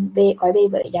mình quay về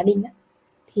với gia đình á,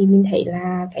 thì mình thấy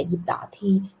là cái dịp đó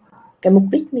thì cái mục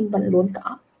đích mình vẫn luôn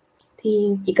có,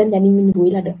 thì chỉ cần gia đình mình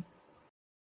vui là được.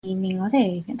 Thì mình có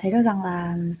thể nhận thấy được rằng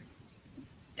là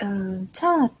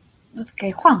chắc là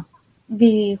cái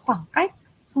vì khoảng cách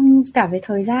cả về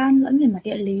thời gian lẫn về mặt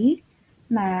địa lý,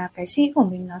 mà cái suy nghĩ của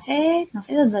mình nó sẽ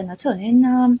dần dần nó trở nên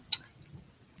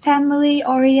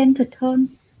family oriented hơn.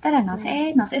 Tức là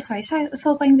nó sẽ xoáy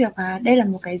xung quanh việc là đây là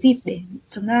một cái dịp để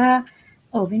chúng ta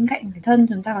ở bên cạnh người thân,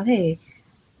 chúng ta có thể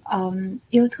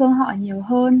yêu thương họ nhiều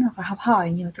hơn, hoặc là học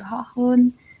hỏi nhiều từ họ hơn.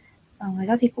 Ngoài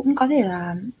ra thì cũng có thể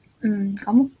là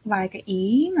có một vài cái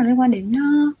ý mà liên quan đến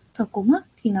thờ cúng á,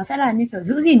 thì nó sẽ là như kiểu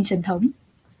giữ gìn truyền thống.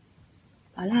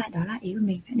 Đó là ý của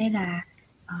mình. Nên là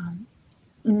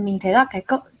mình thấy là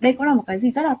đây cũng là một cái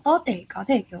gì rất là tốt để có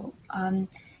thể kiểu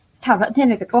thảo luận thêm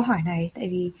về cái câu hỏi này. Tại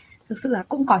vì thực sự là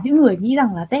cũng có những người nghĩ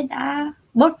rằng là Tết đã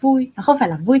bớt vui. Nó không phải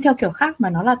là vui theo kiểu khác, mà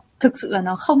nó là thực sự là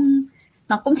nó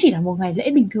cũng chỉ là một ngày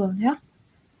lễ bình thường thôi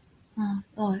á.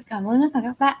 Rồi, cảm ơn tất cả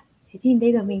các bạn. Thế thì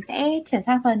bây giờ mình sẽ chuyển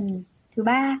sang phần thứ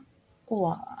 3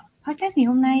 của podcast ngày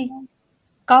hôm nay.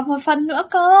 Còn một phần nữa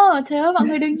cơ. Trời ơi, mọi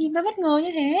người đừng nhìn tôi bất ngờ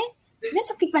như thế. Viết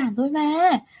trong kịch bản rồi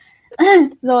mà.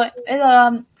 Rồi, bây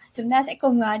giờ chúng ta sẽ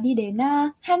cùng đi đến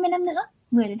 20 năm nữa,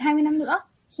 10 đến 20 năm nữa,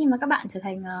 khi mà các bạn trở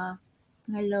thành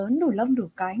người lớn đủ lông đủ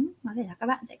cánh. Có thể là các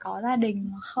bạn sẽ có gia đình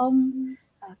hoặc không,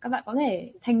 các bạn có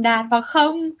thể thành đạt hoặc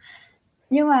không.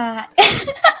 Nhưng mà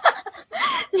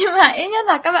ít nhất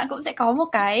là các bạn cũng sẽ có một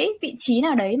cái vị trí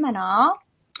nào đấy mà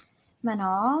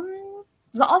nó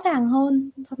rõ ràng hơn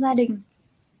trong gia đình.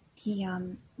 Thì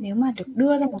nếu mà được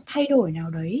đưa ra một thay đổi nào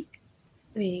đấy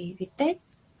về dịp Tết,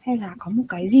 hay là có một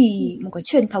cái gì, một cái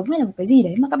truyền thống hay là một cái gì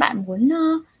đấy mà các bạn muốn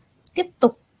tiếp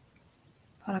tục,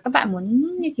 hoặc là các bạn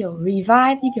muốn như kiểu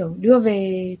revive, như kiểu đưa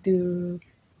về từ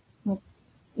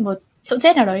một chỗ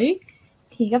chết nào đấy,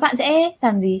 thì các bạn sẽ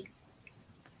làm gì?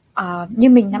 Như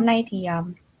mình năm nay thì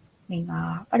mình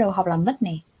bắt đầu học làm mứt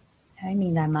này. Đấy,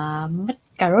 mình làm mứt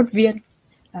cà rốt viên,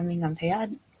 và mình cảm thấy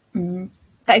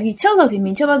tại vì trước giờ thì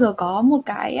mình chưa bao giờ có một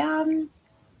cái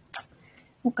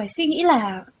suy nghĩ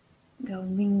là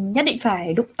mình nhất định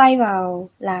phải đụng tay vào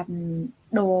làm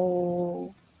đồ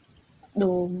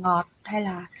ngọt, hay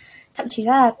là thậm chí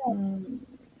là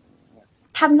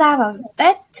tham gia vào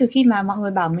Tết trừ khi mà mọi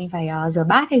người bảo mình phải rửa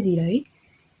bát hay gì đấy.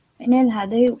 Vậy nên là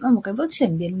đây cũng là một cái bước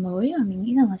chuyển biến mới, mà mình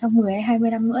nghĩ rằng là trong 10 hay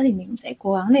 20 năm nữa thì mình cũng sẽ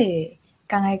cố gắng để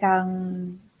càng ngày càng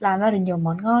làm ra được nhiều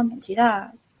món ngon, thậm chí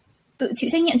là tự chịu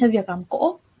trách nhiệm cho việc làm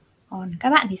cỗ. Còn các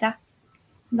bạn thì sao?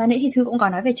 Và nãy thì Thư cũng có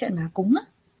nói về chuyện mà cúng á,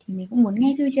 thì mình cũng muốn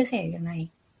nghe Thư chia sẻ việc này.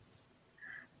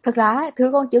 Thực ra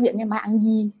Thư con chưa biết ngày mai ăn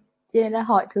gì, cho nên là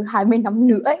hỏi Thư 20 năm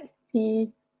nữa ấy, thì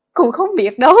cũng không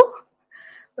biết đâu.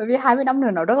 Bởi vì 20 năm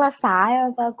nữa nó rất là xa,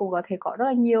 và cũng có thể có rất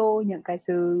là nhiều những cái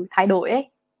sự thay đổi ấy.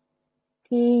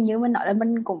 Thì như mình nói là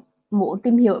mình cũng muốn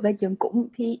tìm hiểu về chuyện cúng,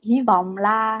 thì hy vọng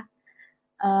là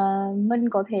mình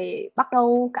có thể bắt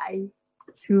đầu cái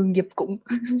sự nghiệp cúng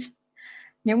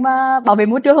nhưng mà bảo vệ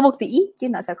môi trường hơn một tí chứ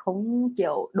nó sẽ không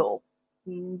kiểu đổ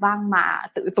vàng mã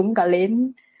tự tung cả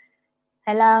lên,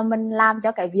 hay là mình làm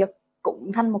cho cái việc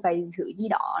cũng thành một cái thứ gì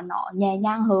đó nó nhẹ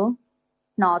nhàng hơn,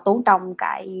 nó tôn trọng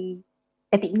cái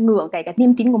tín ngưỡng, cái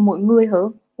niềm tin của mỗi người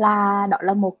hơn là đó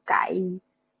là một cái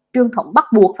truyền thống bắt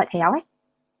buộc phải theo ấy.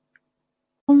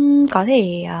 Có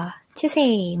thể chia sẻ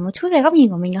một chút về góc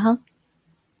nhìn của mình được không?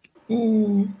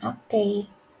 Ok.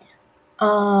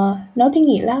 Nó thì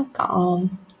nghĩ là có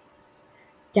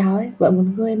chào ấy, với một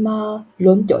người mà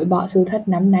luôn chối bỏ sự thật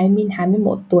năm nay mình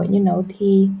 21 tuổi như nó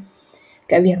thì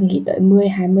cái việc nghĩ tới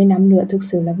 10-20 năm nữa thực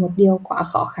sự là một điều quá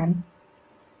khó khăn.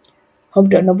 Hôm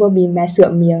trước nó vừa bị mẹ sửa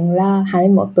miệng là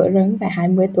 21 tuổi rồi, không phải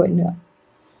 20 tuổi nữa.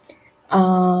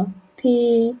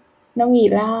 Thì nó nghĩ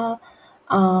là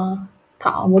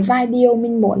có một vài điều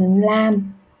mình muốn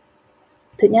làm.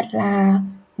 Thứ nhất là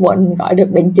muốn gọi được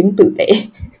bánh trứng tử tế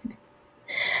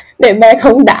để mẹ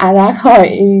không đá ra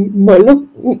khỏi mỗi lúc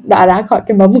đá ra khỏi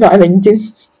cái mâm gói bánh trưng.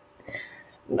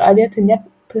 Đó là điều thứ nhất.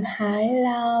 Thứ hai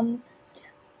là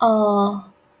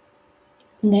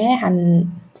nghe hẳn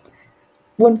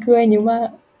buồn cười nhưng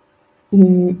mà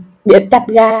biết chặt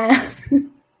gà.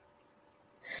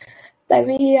 Tại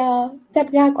vì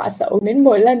chặt gà quá xấu nên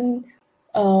mỗi lần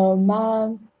mà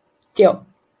kiểu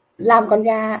làm con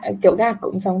gà, kiểu gà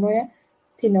cúng xong rồi á,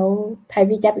 thì nó thay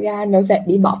vì chặt gà nó sẽ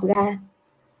đi bóp gà.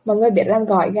 Mọi người biết làm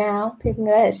gỏi gà không? Thì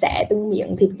người ta sẽ xẻ từng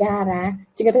miếng thịt gà ra,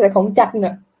 chứ người ta sẽ không chặt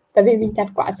nữa. Tại vì mình chặt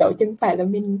quá xấu chứ không phải là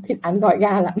mình thích ăn gỏi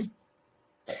gà lắm.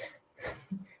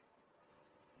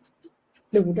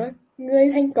 Đúng rồi,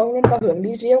 người thành công nên có hướng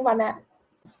đi riêng bạn ạ.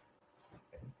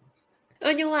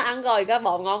 Nhưng mà ăn gỏi gà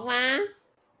bó ngon mà.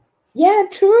 Yeah,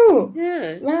 true.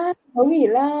 Yeah. Và tôi nghĩ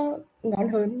là ngon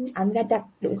hơn ăn gà chặt,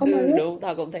 đúng không mọi người? Đúng,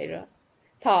 Thọ cũng thấy rồi.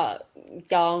 Thọ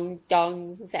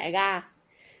chọn xẻ gà.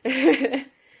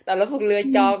 Đó là một lựa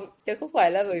chọn, chứ không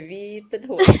phải là bởi vì tình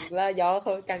huống là do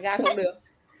không chặt gà không được.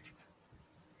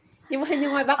 Nhưng mà hình như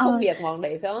ngoài Bắc không biết món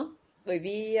đấy phải không? Bởi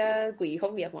vì Quý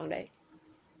không biết món đấy.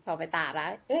 Thọ phải tả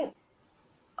ra ấy.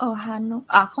 Ở Hà Nội,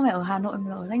 không phải ở Hà Nội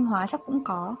mà ở Thanh Hóa chắc cũng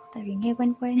có, tại vì nghe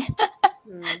quen quen.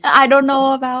 Ừ. I don't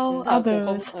know about Thọ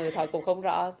others. Thọ cũng không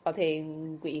rõ, có thể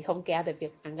Quý không care về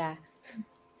việc ăn gà.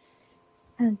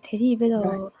 Thế thì bây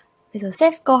Rồi. giờ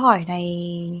xếp câu hỏi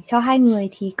này cho hai người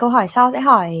thì câu hỏi sau sẽ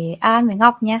hỏi An với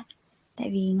Ngọc nha. Tại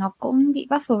vì Ngọc cũng bị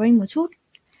buffering một chút.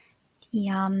 Thì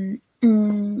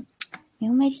ngày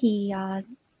hôm nay thì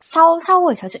sau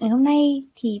buổi trò chuyện ngày hôm nay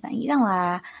thì bạn nghĩ rằng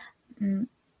là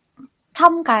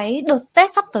trong cái đợt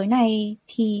Tết sắp tới này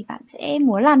thì bạn sẽ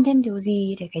muốn làm thêm điều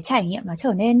gì để cái trải nghiệm nó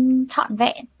trở nên trọn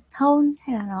vẹn hơn,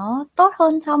 hay là nó tốt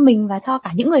hơn cho mình và cho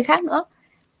cả những người khác nữa?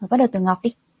 Rồi bắt đầu từ Ngọc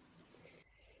đi.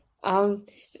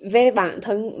 Về bản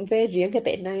thân, về riêng cái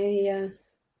Tết này,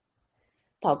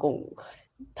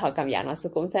 Thọ cảm giác nó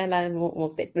cũng sẽ là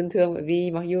một Tết bình thường, bởi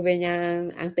vì mặc dù về nhà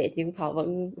ăn Tết nhưng Thọ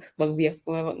vẫn bận việc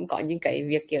và vẫn có những cái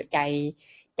việc kiểu chạy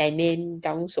nên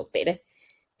trong suốt Tết đấy.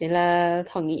 Nên là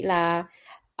Thọ nghĩ là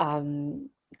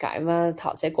cái mà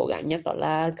Thọ sẽ cố gắng nhất đó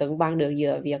là cân bằng được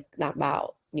giữa việc đảm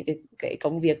bảo những cái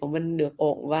công việc của mình được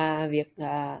ổn và việc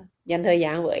dành thời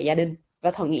gian với gia đình.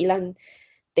 Và Thọ nghĩ là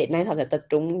Tết này Thọ sẽ tập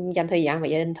trung dành thời gian với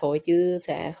gia đình thôi, chứ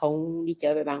sẽ không đi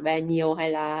chơi với bạn bè nhiều hay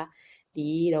là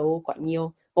đi đâu quá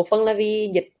nhiều. Một phần là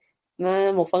vì dịch,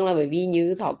 mà một phần là bởi vì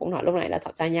như Thọ cũng nói lúc nãy là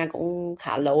Thọ xa nhà cũng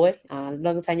khá lâu ấy,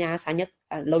 lần xa nhà xa nhất,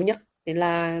 lâu nhất, nên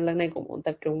là lần này cũng muốn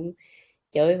tập trung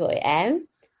chơi với em,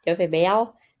 chơi với Béo,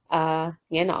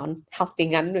 nghe nói học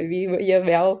tiếng Anh, bởi vì bây giờ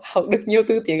Béo học được nhiều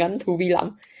từ tiếng Anh thú vị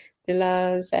lắm, nên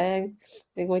là sẽ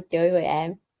ngồi chơi với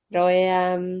em. Rồi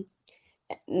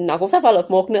nó cũng sắp vào lớp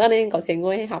 1 nữa nên có thể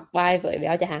ngồi học bài với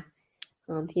Béo chẳng hạn.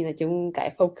 Thì nói chung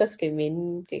cái focus,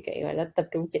 cái gọi là tập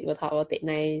trung chính của Thọ vào Tết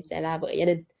này sẽ là với gia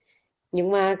đình.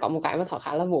 Nhưng mà có một cái mà Thọ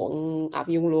khá là muốn áp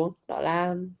dụng luôn, đó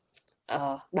là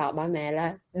bảo ba mẹ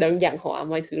là đơn giản hóa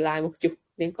mọi thứ lại một chút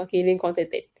liên quan tới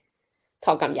Tết.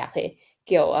 Thọ cảm giác thế,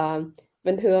 kiểu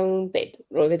bình thường Tết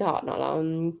đối với Thọ nó là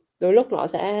đôi lúc nó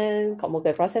sẽ có một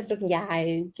cái process rất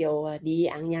dài, kiểu đi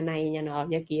ăn nhà này nhà nọ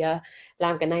nhà kia,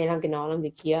 làm cái này làm cái nọ làm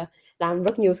cái kia, làm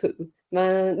rất nhiều thứ.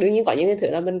 Mà đương nhiên có những cái thứ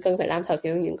là mình cần phải làm thật,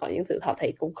 nhưng có những thứ Thọ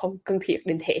thấy cũng không cần thiết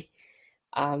đến thế.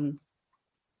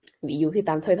 Ví dụ thì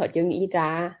tạm thời Thọ chưa nghĩ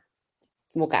ra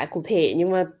một cái cụ thể,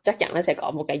 nhưng mà chắc chắn là sẽ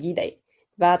có một cái gì đấy.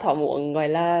 Và Thọ muốn gọi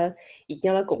là ít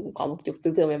nhất là cũng có một chút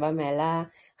tư tưởng với ba mẹ là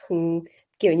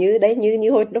kiểu như đấy,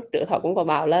 như hồi lúc trước Thọ cũng có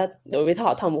bảo là đối với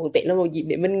Thọ muốn Tết là một dịp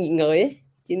để mình nghỉ ngơi ấy.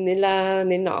 Cho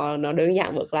nên nó đơn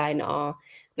giản bớt lại, nó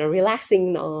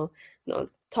relaxing, nó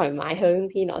thoải mái hơn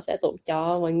thì nó sẽ tốt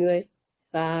cho mọi người.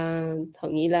 Và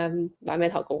Thảo nghĩ là ba mẹ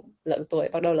Thảo cũng lớn tuổi,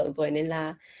 bắt đầu lớn tuổi nên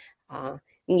là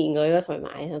nghỉ ngơi và thoải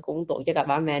mái cũng tốt cho cả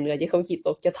ba mẹ nữa chứ không chỉ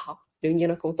tốt cho Thảo. Đương nhiên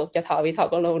nó cũng tốt cho Thảo vì Thảo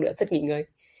cũng là một đứa thích nghỉ ngơi.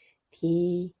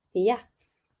 Thì yeah.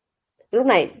 Lúc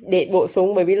này để bổ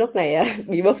sung, bởi vì lúc này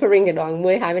bị buffering cái đoạn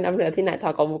 10-20 năm nữa thì nãy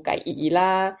Thảo có một cái ý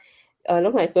là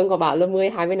lúc này Phương có bảo là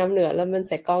 10-20 năm nữa là mình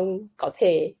sẽ còn có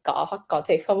thể có hoặc có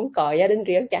thể không có gia đình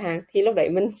riêng chẳng hạn, thì lúc đấy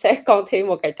mình sẽ còn thêm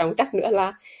một cái trọng trách nữa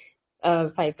là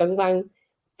phải cân bằng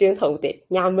truyền thống Tết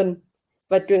nhà mình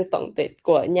và truyền thống Tết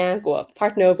của nhà của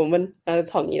partner của mình.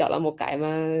 Thảo nghĩ đó là một cái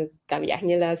mà cảm giác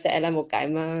như là sẽ là một cái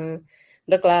mà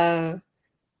rất là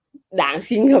đáng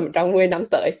suy ngẫm trong 10 năm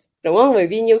tới, đúng không? Bởi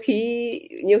vì nhiều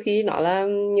khi nó là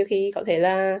nhiều khi có thể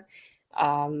là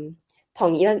Thảo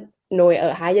nghĩ là nội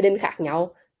ở hai gia đình khác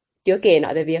nhau, chưa kể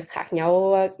nói về việc khác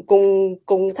nhau cùng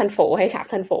cùng thành phố hay khác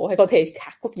thành phố hay có thể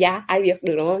khác quốc gia, ai biết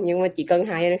được, đúng không? Nhưng mà chỉ cần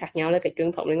hai gia đình khác nhau là cái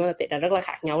truyền thống liên quan tới Tết là rất là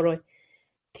khác nhau rồi.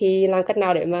 Thì làm cách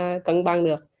nào để mà cân bằng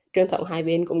được truyền thống hai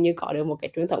bên cũng như có được một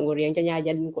cái truyền thống của riêng cho nhà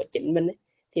dân của chính mình ấy,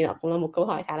 thì nó cũng là một câu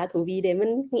hỏi khá là thú vị để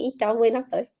mình nghĩ cho 10 năm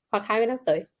tới hoặc 20 năm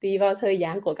tới, tùy vào thời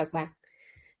gian của các bạn.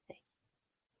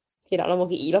 Thì đó là một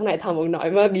cái ý lúc nãy Thảo muốn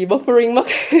nói mà bị buffering mất.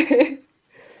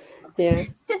 Yeah.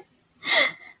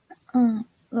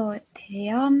 Rồi thế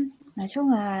nói chung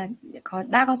là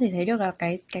đã có thể thấy được là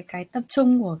cái tập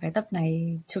trung của cái tập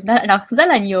này chúng ta đã nói rất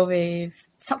là nhiều về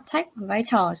trọng trách và vai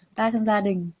trò của chúng ta trong gia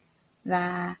đình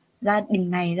và gia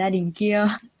đình này gia đình kia.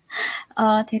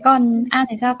 Thế còn An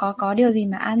thì sao, có điều gì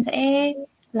mà An sẽ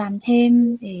làm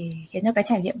thêm để khiến cho cái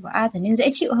trải nghiệm của An trở nên dễ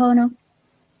chịu hơn không?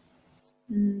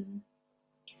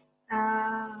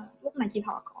 Lúc này chị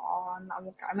Thọ có nói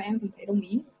một cái mà em cũng thấy đồng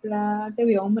ý là cái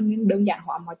việc mình nên đơn giản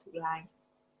hóa mọi thứ lại,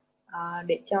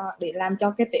 để làm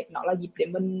cho cái Tết nó là dịp để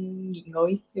mình nghỉ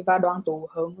ngơi và đoàn tụ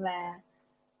hơn là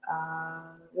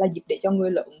dịp để cho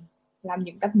người lớn làm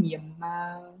những trách nhiệm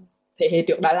mà thế hệ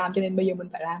trước đã làm cho nên bây giờ mình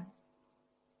phải làm.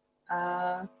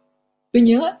 Tôi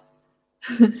nhớ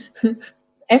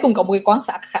em cũng có một cái quan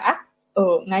sát khác ở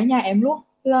ngay nhà em luôn,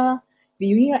 là ví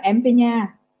dụ như là em về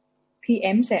nhà thì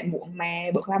em sẽ muốn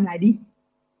mẹ bớt làm lại đi.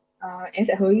 Em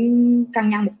sẽ hơi căng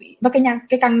nhăn một tí, và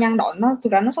cái căng nhăn đó nó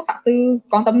thực ra nó xuất phát từ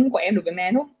quan tâm của em đối với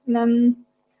mẹ thôi, nên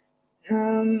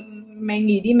mẹ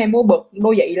nghỉ đi, mẹ mua bớt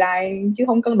đôi giày lại chứ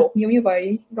không cần đốt nhiều như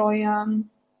vậy, rồi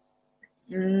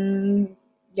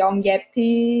dọn dẹp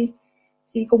thì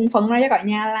cùng phân ra cho cả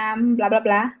nhà làm, bla bla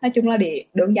bla, nói chung là để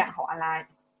đơn giản hóa lại.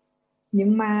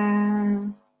 Nhưng mà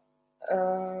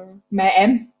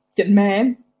chính mẹ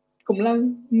em cũng là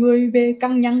người về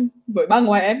căng nhăn với ba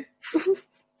ngoại em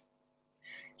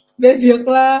về việc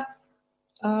là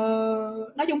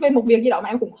nói chung về một việc gì đó mà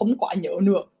em cũng không quá nhớ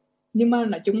nữa, nhưng mà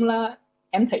nói chung là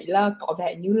em thấy là có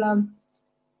vẻ như là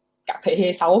các thế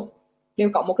hệ sau đều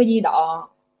có một cái gì đó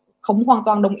không hoàn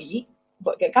toàn đồng ý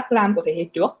với cái cách làm của thế hệ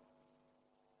trước.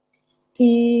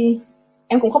 Thì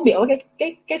em cũng không biết là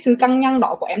cái sự căng nhăn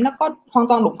đó của em nó có hoàn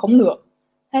toàn đúng không nữa,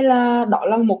 hay là đó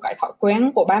là một cái thói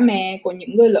quen của ba mẹ, của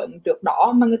những người lớn trước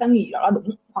đó mà người ta nghĩ đó là đúng,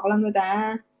 hoặc là người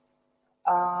ta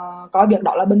coi việc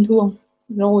đó là bình thường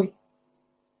rồi.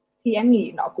 Thì em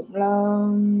nghĩ đó cũng là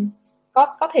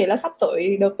có thể là sắp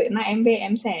tới đợt Tết này em về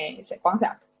em sẽ quan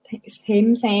sát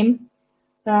thêm xem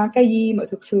là cái gì mới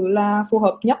thực sự là phù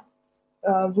hợp nhất,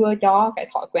 vừa cho cái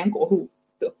thói quen cổ hủ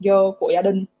trước giờ của gia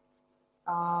đình,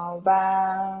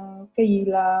 và cái gì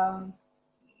là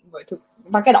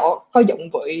và cái đó có giống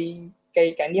với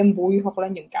cái niềm vui hoặc là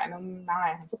những cái mà mang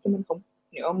lại hạnh phúc cho mình không.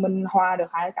 Nếu mà mình hòa được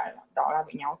hai cái đó là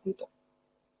với nhau thì tốt,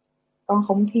 còn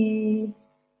không thì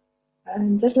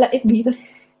just let it be thôi.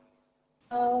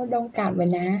 Đồng cảm với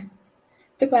Na,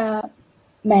 tức là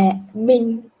mẹ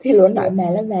mình thì luôn nói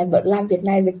mẹ là mẹ bớt làm việc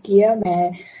này việc kia,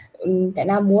 mẹ cái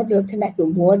nào mua được thì mẹ cứ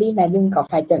mua đi, mẹ đừng có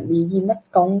phải chuẩn bị gì mất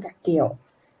công các kiểu.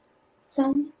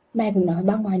 Xong mẹ cũng nói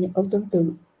ba ngoài những câu tương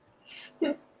tự.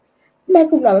 Mẹ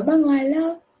cũng nói với ba ngoài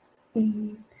là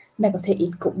mẹ có thể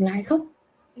ít cũng lại không,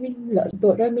 mình lớn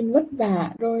tuổi rồi, mình vất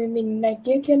vả rồi, mình này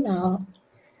kia kia nọ.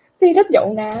 Thì rất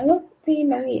giống Na luôn. Thì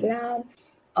nó nghĩ là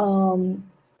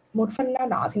một phần nào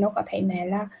đó thì nó có thể mẹ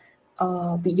là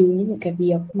ví dụ như những cái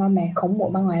việc mà mẹ không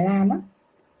muốn bà ngoại làm á,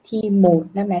 thì một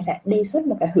là mẹ sẽ đề xuất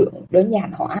một cái hướng đơn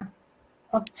giản hóa,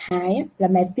 hoặc hai á, là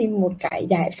mẹ tìm một cái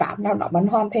giải pháp nào đó mà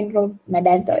hoàn thành rồi mẹ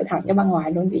đem tới thẳng cho bà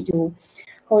ngoại luôn. Ví dụ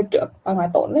hồi trước bà ngoại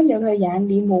tốn rất nhiều thời gian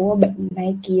đi mua bệnh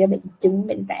này kia, bệnh chứng,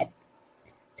 bệnh tét,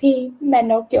 thì mẹ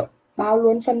nó kiểu bao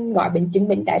luôn phân gói bệnh chứng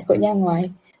bệnh tét của nhà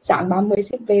ngoài, sáng 30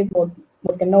 ship về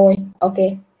một cái nồi, ok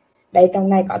đây trong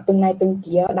này có từng này từng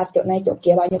kia, đặt chỗ này chỗ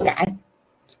kia bao nhiêu cái,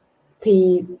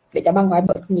 thì để cho bà ngoại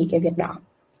bớt nghĩ cái việc đó.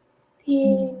 Thì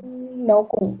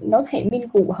nó thấy mình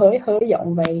cũng hơi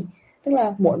giống vậy, Tức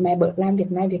là muốn mẹ bớt làm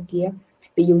việc này việc kia,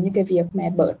 ví dụ như cái việc mẹ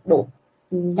bớt đổ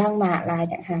vàng mã lại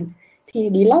chẳng hạn, thì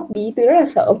đi lobby từ rất là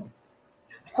sớm.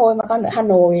 Thôi mà con ở Hà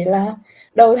Nội là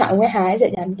đầu tháng 12 sẽ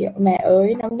nhắn kiểu mẹ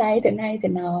ơi năm nay thế này thế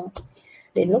nào.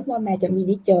 Đến lúc mà mẹ chuẩn bị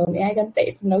đi chợ với ai gần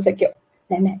Tết nó sẽ kiểu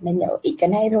mẹ nhớ ít cái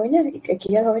này thôi nhá, ít cái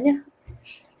kia thôi nhá.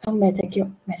 Xong mẹ sẽ kiểu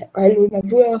mẹ sẽ quay lui, mẹ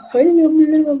vừa hơi lườm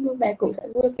lườm, mẹ cũng sẽ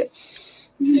vừa kiểu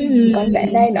con bé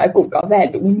này nói cũng có vẻ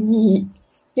đúng nhỉ,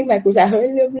 nhưng mà cũng sẽ hơi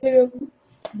lườm lườm,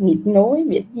 nghịch nối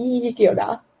biết gì kiểu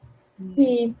đó.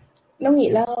 Thì nó nghĩ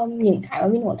là những cái mà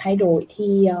mình muốn thay đổi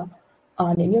thì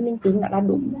nếu như mình tin nó là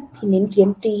đúng thì nên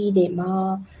kiên trì để mà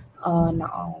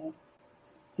nó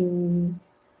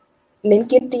nên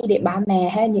kiên trì để ba mẹ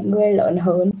hay những người lớn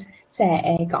hơn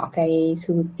sẽ có cái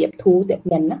sự tiếp thu tiếp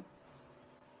nhận đó.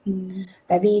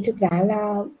 Tại vì thực ra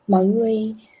là mọi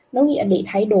người nó nghĩ để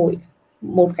thay đổi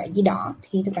một cái gì đó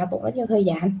thì thực ra tốn rất nhiều thời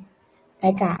gian,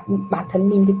 ngay cả bản thân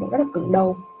mình thì cũng rất là cứng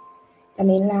đầu. Cho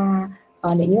nên là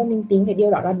nếu như mình tin cái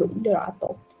điều đó là đúng, điều đó là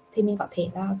tốt thì mình có thể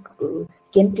là cứ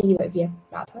kiên trì với việc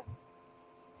đó thôi.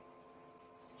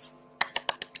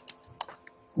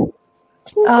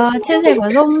 Chia sẻ của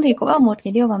Dung thì cũng là một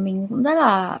cái điều mà mình cũng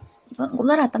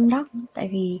rất là tâm đắc, tại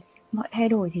vì mọi thay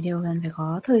đổi thì đều cần phải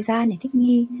có thời gian để thích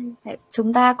nghi. Tại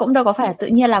chúng ta cũng đâu có phải là tự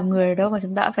nhiên làm người đâu, mà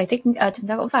chúng ta phải chúng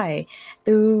ta cũng phải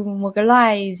từ một cái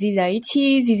loài gì đấy,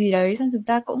 chi gì đấy, xong chúng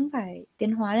ta cũng phải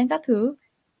tiến hóa lên các thứ.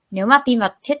 Nếu mà tin vào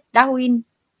thuyết Darwin,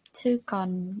 chứ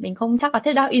còn mình không chắc là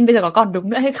thuyết Darwin bây giờ có còn đúng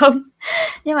nữa hay không.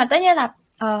 Nhưng mà tất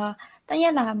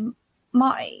nhiên là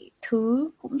mọi thứ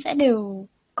cũng sẽ đều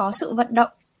có sự vận động,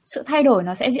 sự thay đổi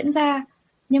nó sẽ diễn ra.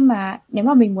 Nhưng mà nếu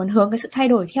mà mình muốn hướng cái sự thay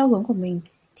đổi theo hướng của mình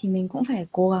thì mình cũng phải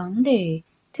cố gắng để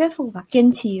thuyết phục và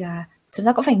kiên trì, và chúng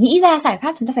ta cũng phải nghĩ ra giải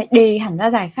pháp, chúng ta phải đề hẳn ra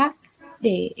giải pháp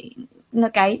để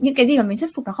những cái gì mà mình thuyết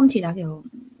phục nó không chỉ là kiểu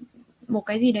một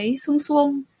cái gì đấy suông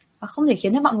suông và không thể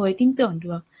khiến cho mọi người tin tưởng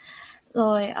được.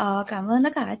 Rồi cảm ơn tất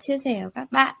cả các chia sẻ của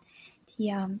các bạn. Thì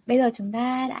bây giờ chúng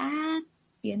ta đã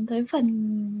tiến tới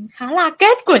phần khá là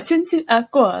kết của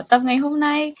của tập ngày hôm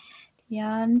nay. Thì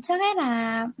trước hết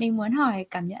là mình muốn hỏi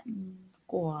cảm nhận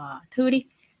của Thư đi.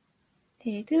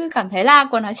 Thế Thư cảm thấy là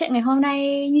cuộc nói chuyện ngày hôm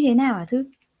nay như thế nào hả Thư?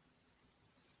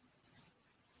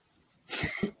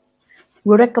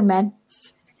 Would recommend.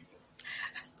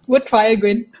 Would try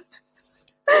again.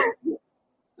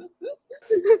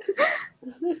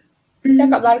 Chắc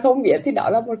các bạn không biết thì đó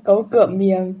là một câu cửa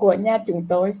miệng của nhà chúng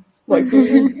tôi mỗi khi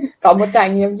có một trải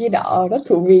nghiệm gì đó rất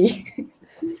thú vị.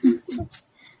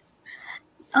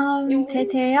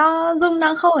 Thế Dung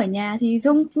đang không ở nhà thì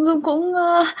Dung cũng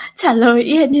trả lời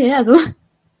y hệt như thế hả Dung?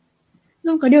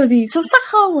 Dung có điều gì sâu sắc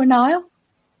hơn muốn nói không?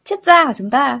 Triết gia của chúng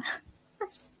ta.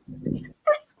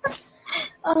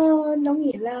 Nó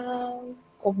nghĩ là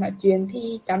cuộc nói chuyện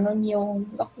thì cho nó nhiều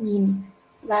góc nhìn,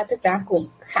 và thực ra cũng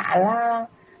khá là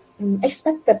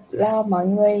expected là mọi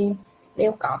người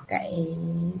đều có cái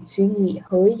suy nghĩ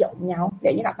hơi giống nhau.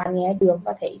 Nếu như các bạn nghe được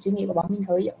và thấy suy nghĩ của bọn mình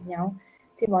hơi giống nhau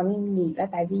thì bọn mình nghĩ là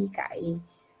tại vì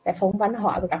cái phong văn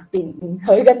hóa của các tỉnh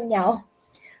hơi gần nhau,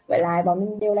 vậy lại bọn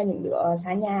mình đều là những đứa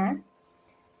xa nhà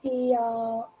thì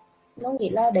nó nghĩ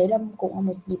là đấy là cũng là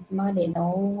một dịp mà để nó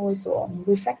ngồi xuống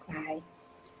reflect lại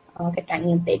cái trải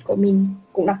nghiệm Tết của mình.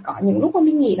 Cũng đã có những lúc mà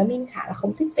mình nghĩ là mình khá là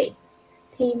không thích Tết,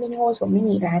 thì mình ngồi xuống mình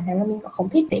nghĩ lại xem là mình có không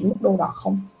thích đến mức độ đó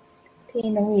không. Thì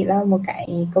nó nghĩ là một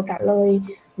cái câu trả lời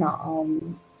nó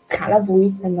khá là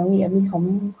vui, là nó nghĩ là mình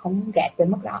không ghét tới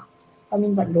mức đó, và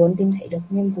mình vẫn luôn tìm thấy được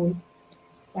niềm vui,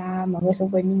 và mọi người xung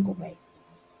quanh mình cũng vậy.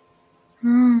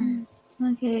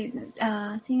 Ok,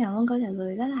 xin cảm ơn câu trả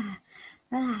lời rất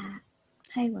là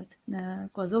hay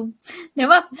của Dung.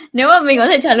 Nếu mà mình có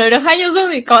thể trả lời được hay như Dung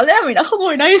thì có lẽ là mình đã không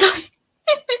ngồi đây rồi.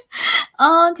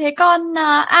 Thế còn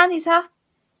An thì sao?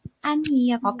 An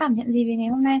thì có cảm nhận gì về ngày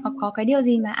hôm nay? Có cái điều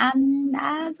gì mà An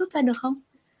đã rút ra được không?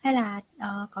 Hay là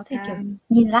có thể kiểu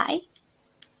nhìn lại?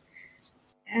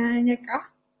 Dạ có.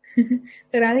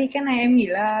 Từ đó thì cái này em nghĩ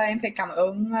là em phải cảm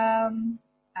ơn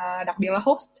đặc biệt là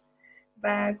host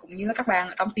và cũng như là các bạn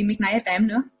ở trong team Midnight FM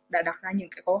nữa, đã đặt ra những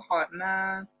cái câu hỏi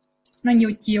mà nó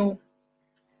nhiều chiều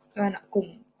và nó cũng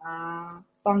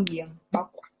toàn diện, bao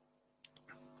quát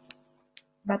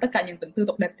và tất cả những tính từ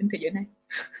tốt đẹp trên thế giới này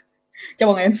cho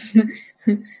bọn em.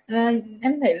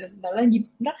 Em thấy đó là dịp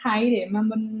rất hay để mà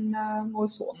mình ngồi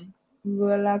xuống,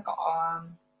 vừa là có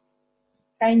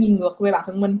cái nhìn ngược về bản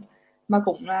thân mình, mà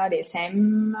cũng là để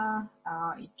xem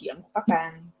ý kiến của các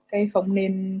bạn, cái phóng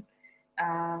nền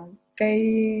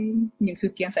những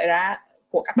sự kiện xảy ra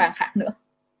của các bạn khác nữa,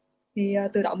 thì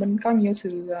từ đó mình có nhiều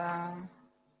sự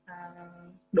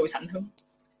đổi sẵn hơn.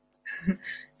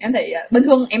 Em thấy bình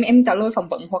thường em trả lời phỏng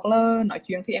vấn hoặc là nói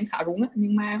chuyện thì em khá rúng á,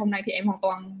 nhưng mà hôm nay thì em hoàn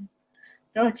toàn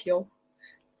rất là chill.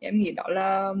 Em nghĩ đó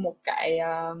là một cái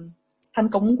thành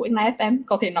công của Ignite FM,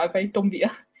 có thể nói về trộm vía.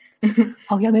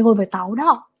 Hoặc giờ mình ngồi với tàu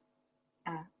đó.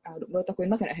 Đúng rồi, tao quên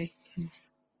mất cái này.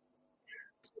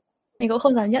 Mình cũng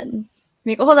không dám nhận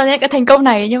cái thành công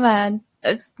này, nhưng mà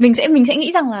mình sẽ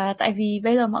nghĩ rằng là tại vì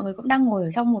bây giờ mọi người cũng đang ngồi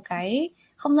ở trong một cái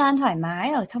không gian thoải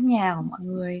mái ở trong nhà của mọi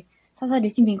người. Sau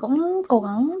đấy thì mình cũng cố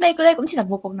gắng, đây cũng chỉ là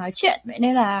một cuộc nói chuyện, vậy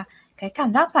nên là cái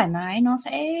cảm giác thoải mái nó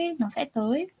sẽ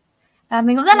tới. Và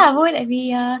mình cũng rất là vui tại vì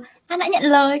An đã nhận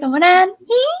lời, cảm ơn An.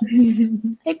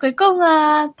 Thế cuối cùng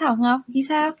Thảo Ngọc thì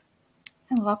sao?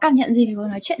 Thảo có cảm nhận gì về cuộc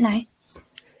nói chuyện này?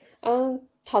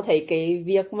 Thảo thấy cái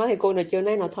việc mà cái cuộc nói chuyện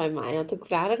này nó thoải mái, nó thực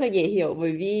ra rất là dễ hiểu,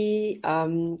 bởi vì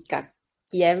các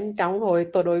chị em trong hội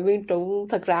tổ đội Miền Trung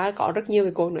thực ra có rất nhiều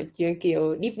cái cuộc nói chuyện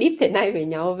kiểu deep thế này với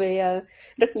nhau về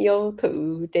rất nhiều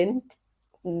thứ trên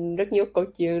rất nhiều câu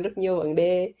chuyện, rất nhiều vấn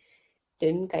đề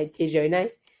trên cái thế giới này.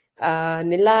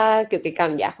 Nên là kiểu cái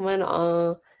cảm giác mà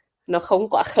nó không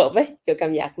quá khớp ấy, kiểu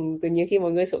cảm giác tự nhiên khi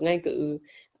mọi người suốt ngày cứ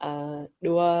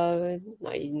đùa,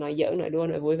 nói giỡn, nói đùa,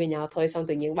 nói vui với nhau thôi, xong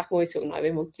tự nhiên bắt ngồi xuống nói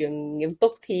về một chuyện nghiêm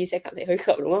túc thì sẽ cảm thấy hơi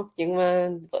khớp, đúng không? Nhưng mà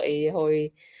với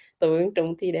hồi tôi Miền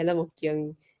Trung thì đây là một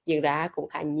chuyện diễn ra cũng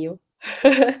khá nhiều.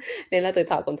 Nên là tôi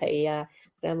Thảo cũng thấy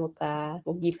là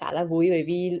một dịp khá là vui,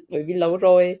 bởi vì lâu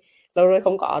rồi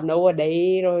không có nấu ở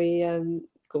đây rồi,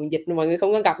 cũng dịch mọi người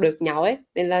không có gặp được nhau ấy,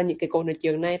 nên là những cái cuộc nói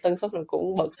chuyện này tần suất nó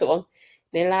cũng bớt xuống.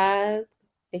 Nên là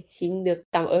xin được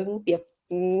cảm ơn tiếp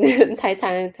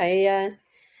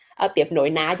tiếp nối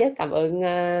ná chứ, cảm ơn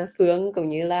Phương cũng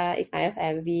như là Ignite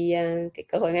FM vì cái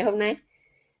cơ hội ngày hôm nay.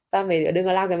 Và mấy đứa đừng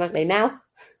có làm cái mặt đấy nào.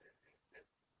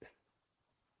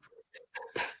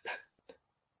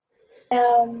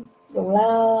 Đúng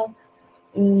là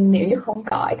nếu như không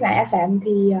có Ignite FM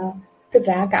thì thực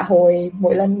ra cả hồi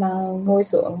mỗi lần mà ngồi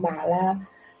xuống bảo là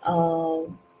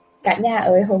cả nhà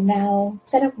ơi hôm nào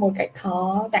set up một cái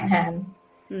khó chẳng hạn,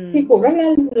 thì cũng rất là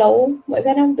lâu mới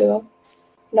set up được.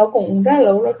 Nó cũng rất là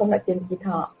lâu rồi không nói chuyện với chị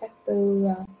Thọ, chắc từ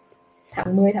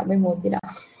tháng 10, tháng 11 gì đó.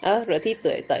 Rồi thì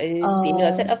tới tí nữa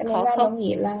set up khó không? Nó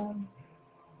nghĩ là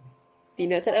Tí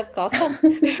nữa set up có không?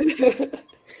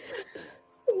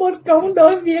 một công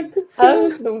đôi việc thực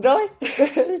sự. Đúng rồi.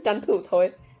 Tranh thủ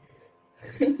thôi.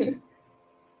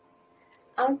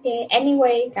 Ok,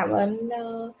 anyway, cảm ơn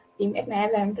team Ignite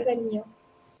làm rất là nhiều.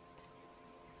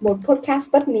 Một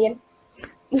podcast tất niên.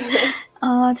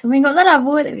 Chúng mình cũng rất là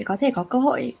vui tại vì có thể có cơ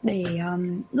hội để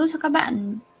giúp cho các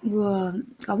bạn vừa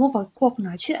có một cái cuộc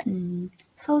nói chuyện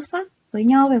sâu sắc với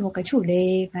nhau về một cái chủ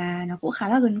đề và nó cũng khá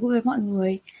là gần gũi với mọi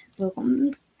người, vừa cũng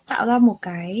tạo ra một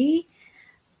cái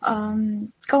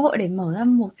cơ hội để mở ra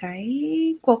một cái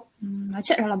cuộc nói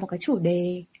chuyện hoặc là một cái chủ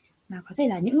đề mà có thể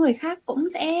là những người khác cũng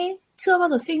sẽ chưa bao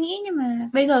giờ suy nghĩ, nhưng mà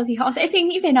bây giờ thì họ sẽ suy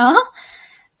nghĩ về nó.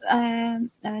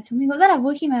 Chúng mình cũng rất là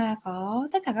vui khi mà có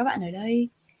tất cả các bạn ở đây.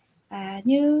 Và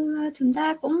như chúng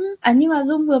ta cũng nhưng mà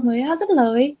Dung vừa mới dứt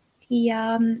lời thì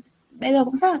bây giờ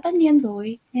cũng rất là tất niên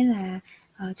rồi, nên là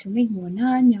chúng mình muốn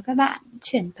nhờ các bạn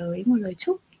chuyển tới một lời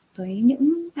chúc với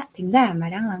những bạn thính giả mà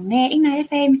đang lắng nghe Ignite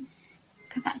FM.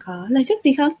 Các bạn có lời chúc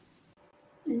gì không?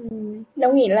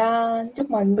 Đâu nghĩ là chúc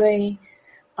mọi người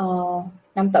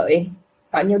năm tới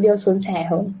có nhiều điều suôn sẻ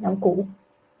hơn năm cũ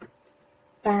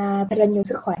và thật là nhiều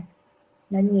sức khỏe.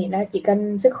 Nên nghĩ là chỉ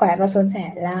cần sức khỏe và suôn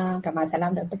sẻ là các bạn sẽ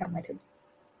làm được tất cả mọi thứ.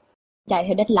 Chạy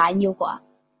theo deadline nhiều quá.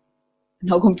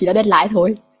 Nó cũng chỉ là deadline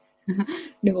thôi.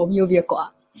 Đừng ôm nhiều việc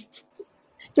quá.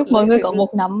 Chúc mọi người có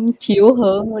một năm chill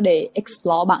hơn để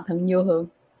explore bản thân nhiều hơn.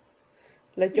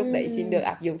 Lời chúc đấy xin được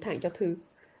áp dụng thẳng cho Thư.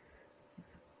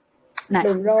 Này,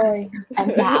 đúng rồi. em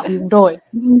đã áp dụng rồi.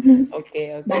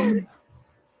 Ok.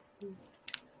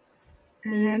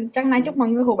 Chắc nay chúc mọi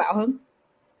người hổ báo hơn.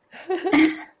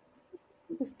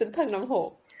 Tinh thần nóng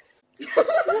hổ.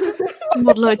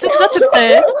 Một lời chúc rất thực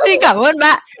tế. Xin cảm ơn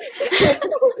bạn.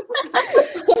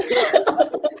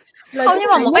 Không,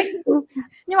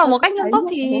 nhưng mà một cách nghiêm túc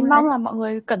thì mong là mọi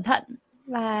người cẩn thận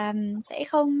và sẽ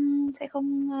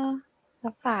không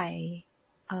gặp phải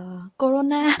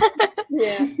corona.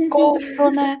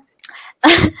 Corona.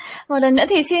 Một lần nữa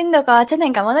thì xin được chân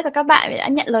thành cảm ơn tất cả các bạn đã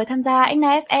nhận lời tham gia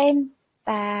Ignite FM.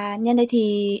 Và nhân đây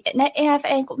thì Ignite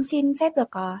FM cũng xin phép được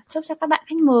chúc cho các bạn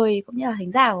khách mời cũng như là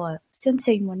thính giả của chương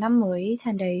trình một năm mới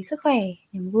tràn đầy sức khỏe,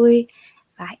 niềm vui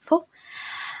và hạnh phúc.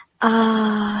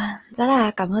 Rất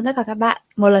là cảm ơn tất cả các bạn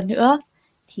một lần nữa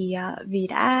thì vì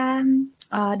đã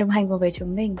đồng hành cùng với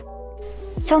chúng mình.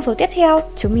 Trong số tiếp theo,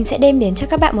 chúng mình sẽ đem đến cho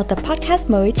các bạn một tập podcast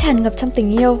mới tràn ngập trong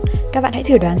tình yêu. Các bạn hãy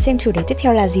thử đoán xem chủ đề tiếp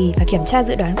theo là gì và kiểm tra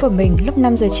dự đoán của mình lúc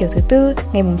 5 giờ chiều thứ Tư,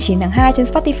 ngày 9 tháng 2 trên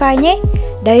Spotify nhé.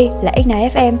 Đây là Ignite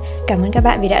FM. Cảm ơn các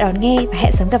bạn vì đã đón nghe và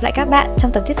hẹn sớm gặp lại các bạn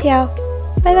trong tập tiếp theo.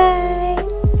 Bye bye!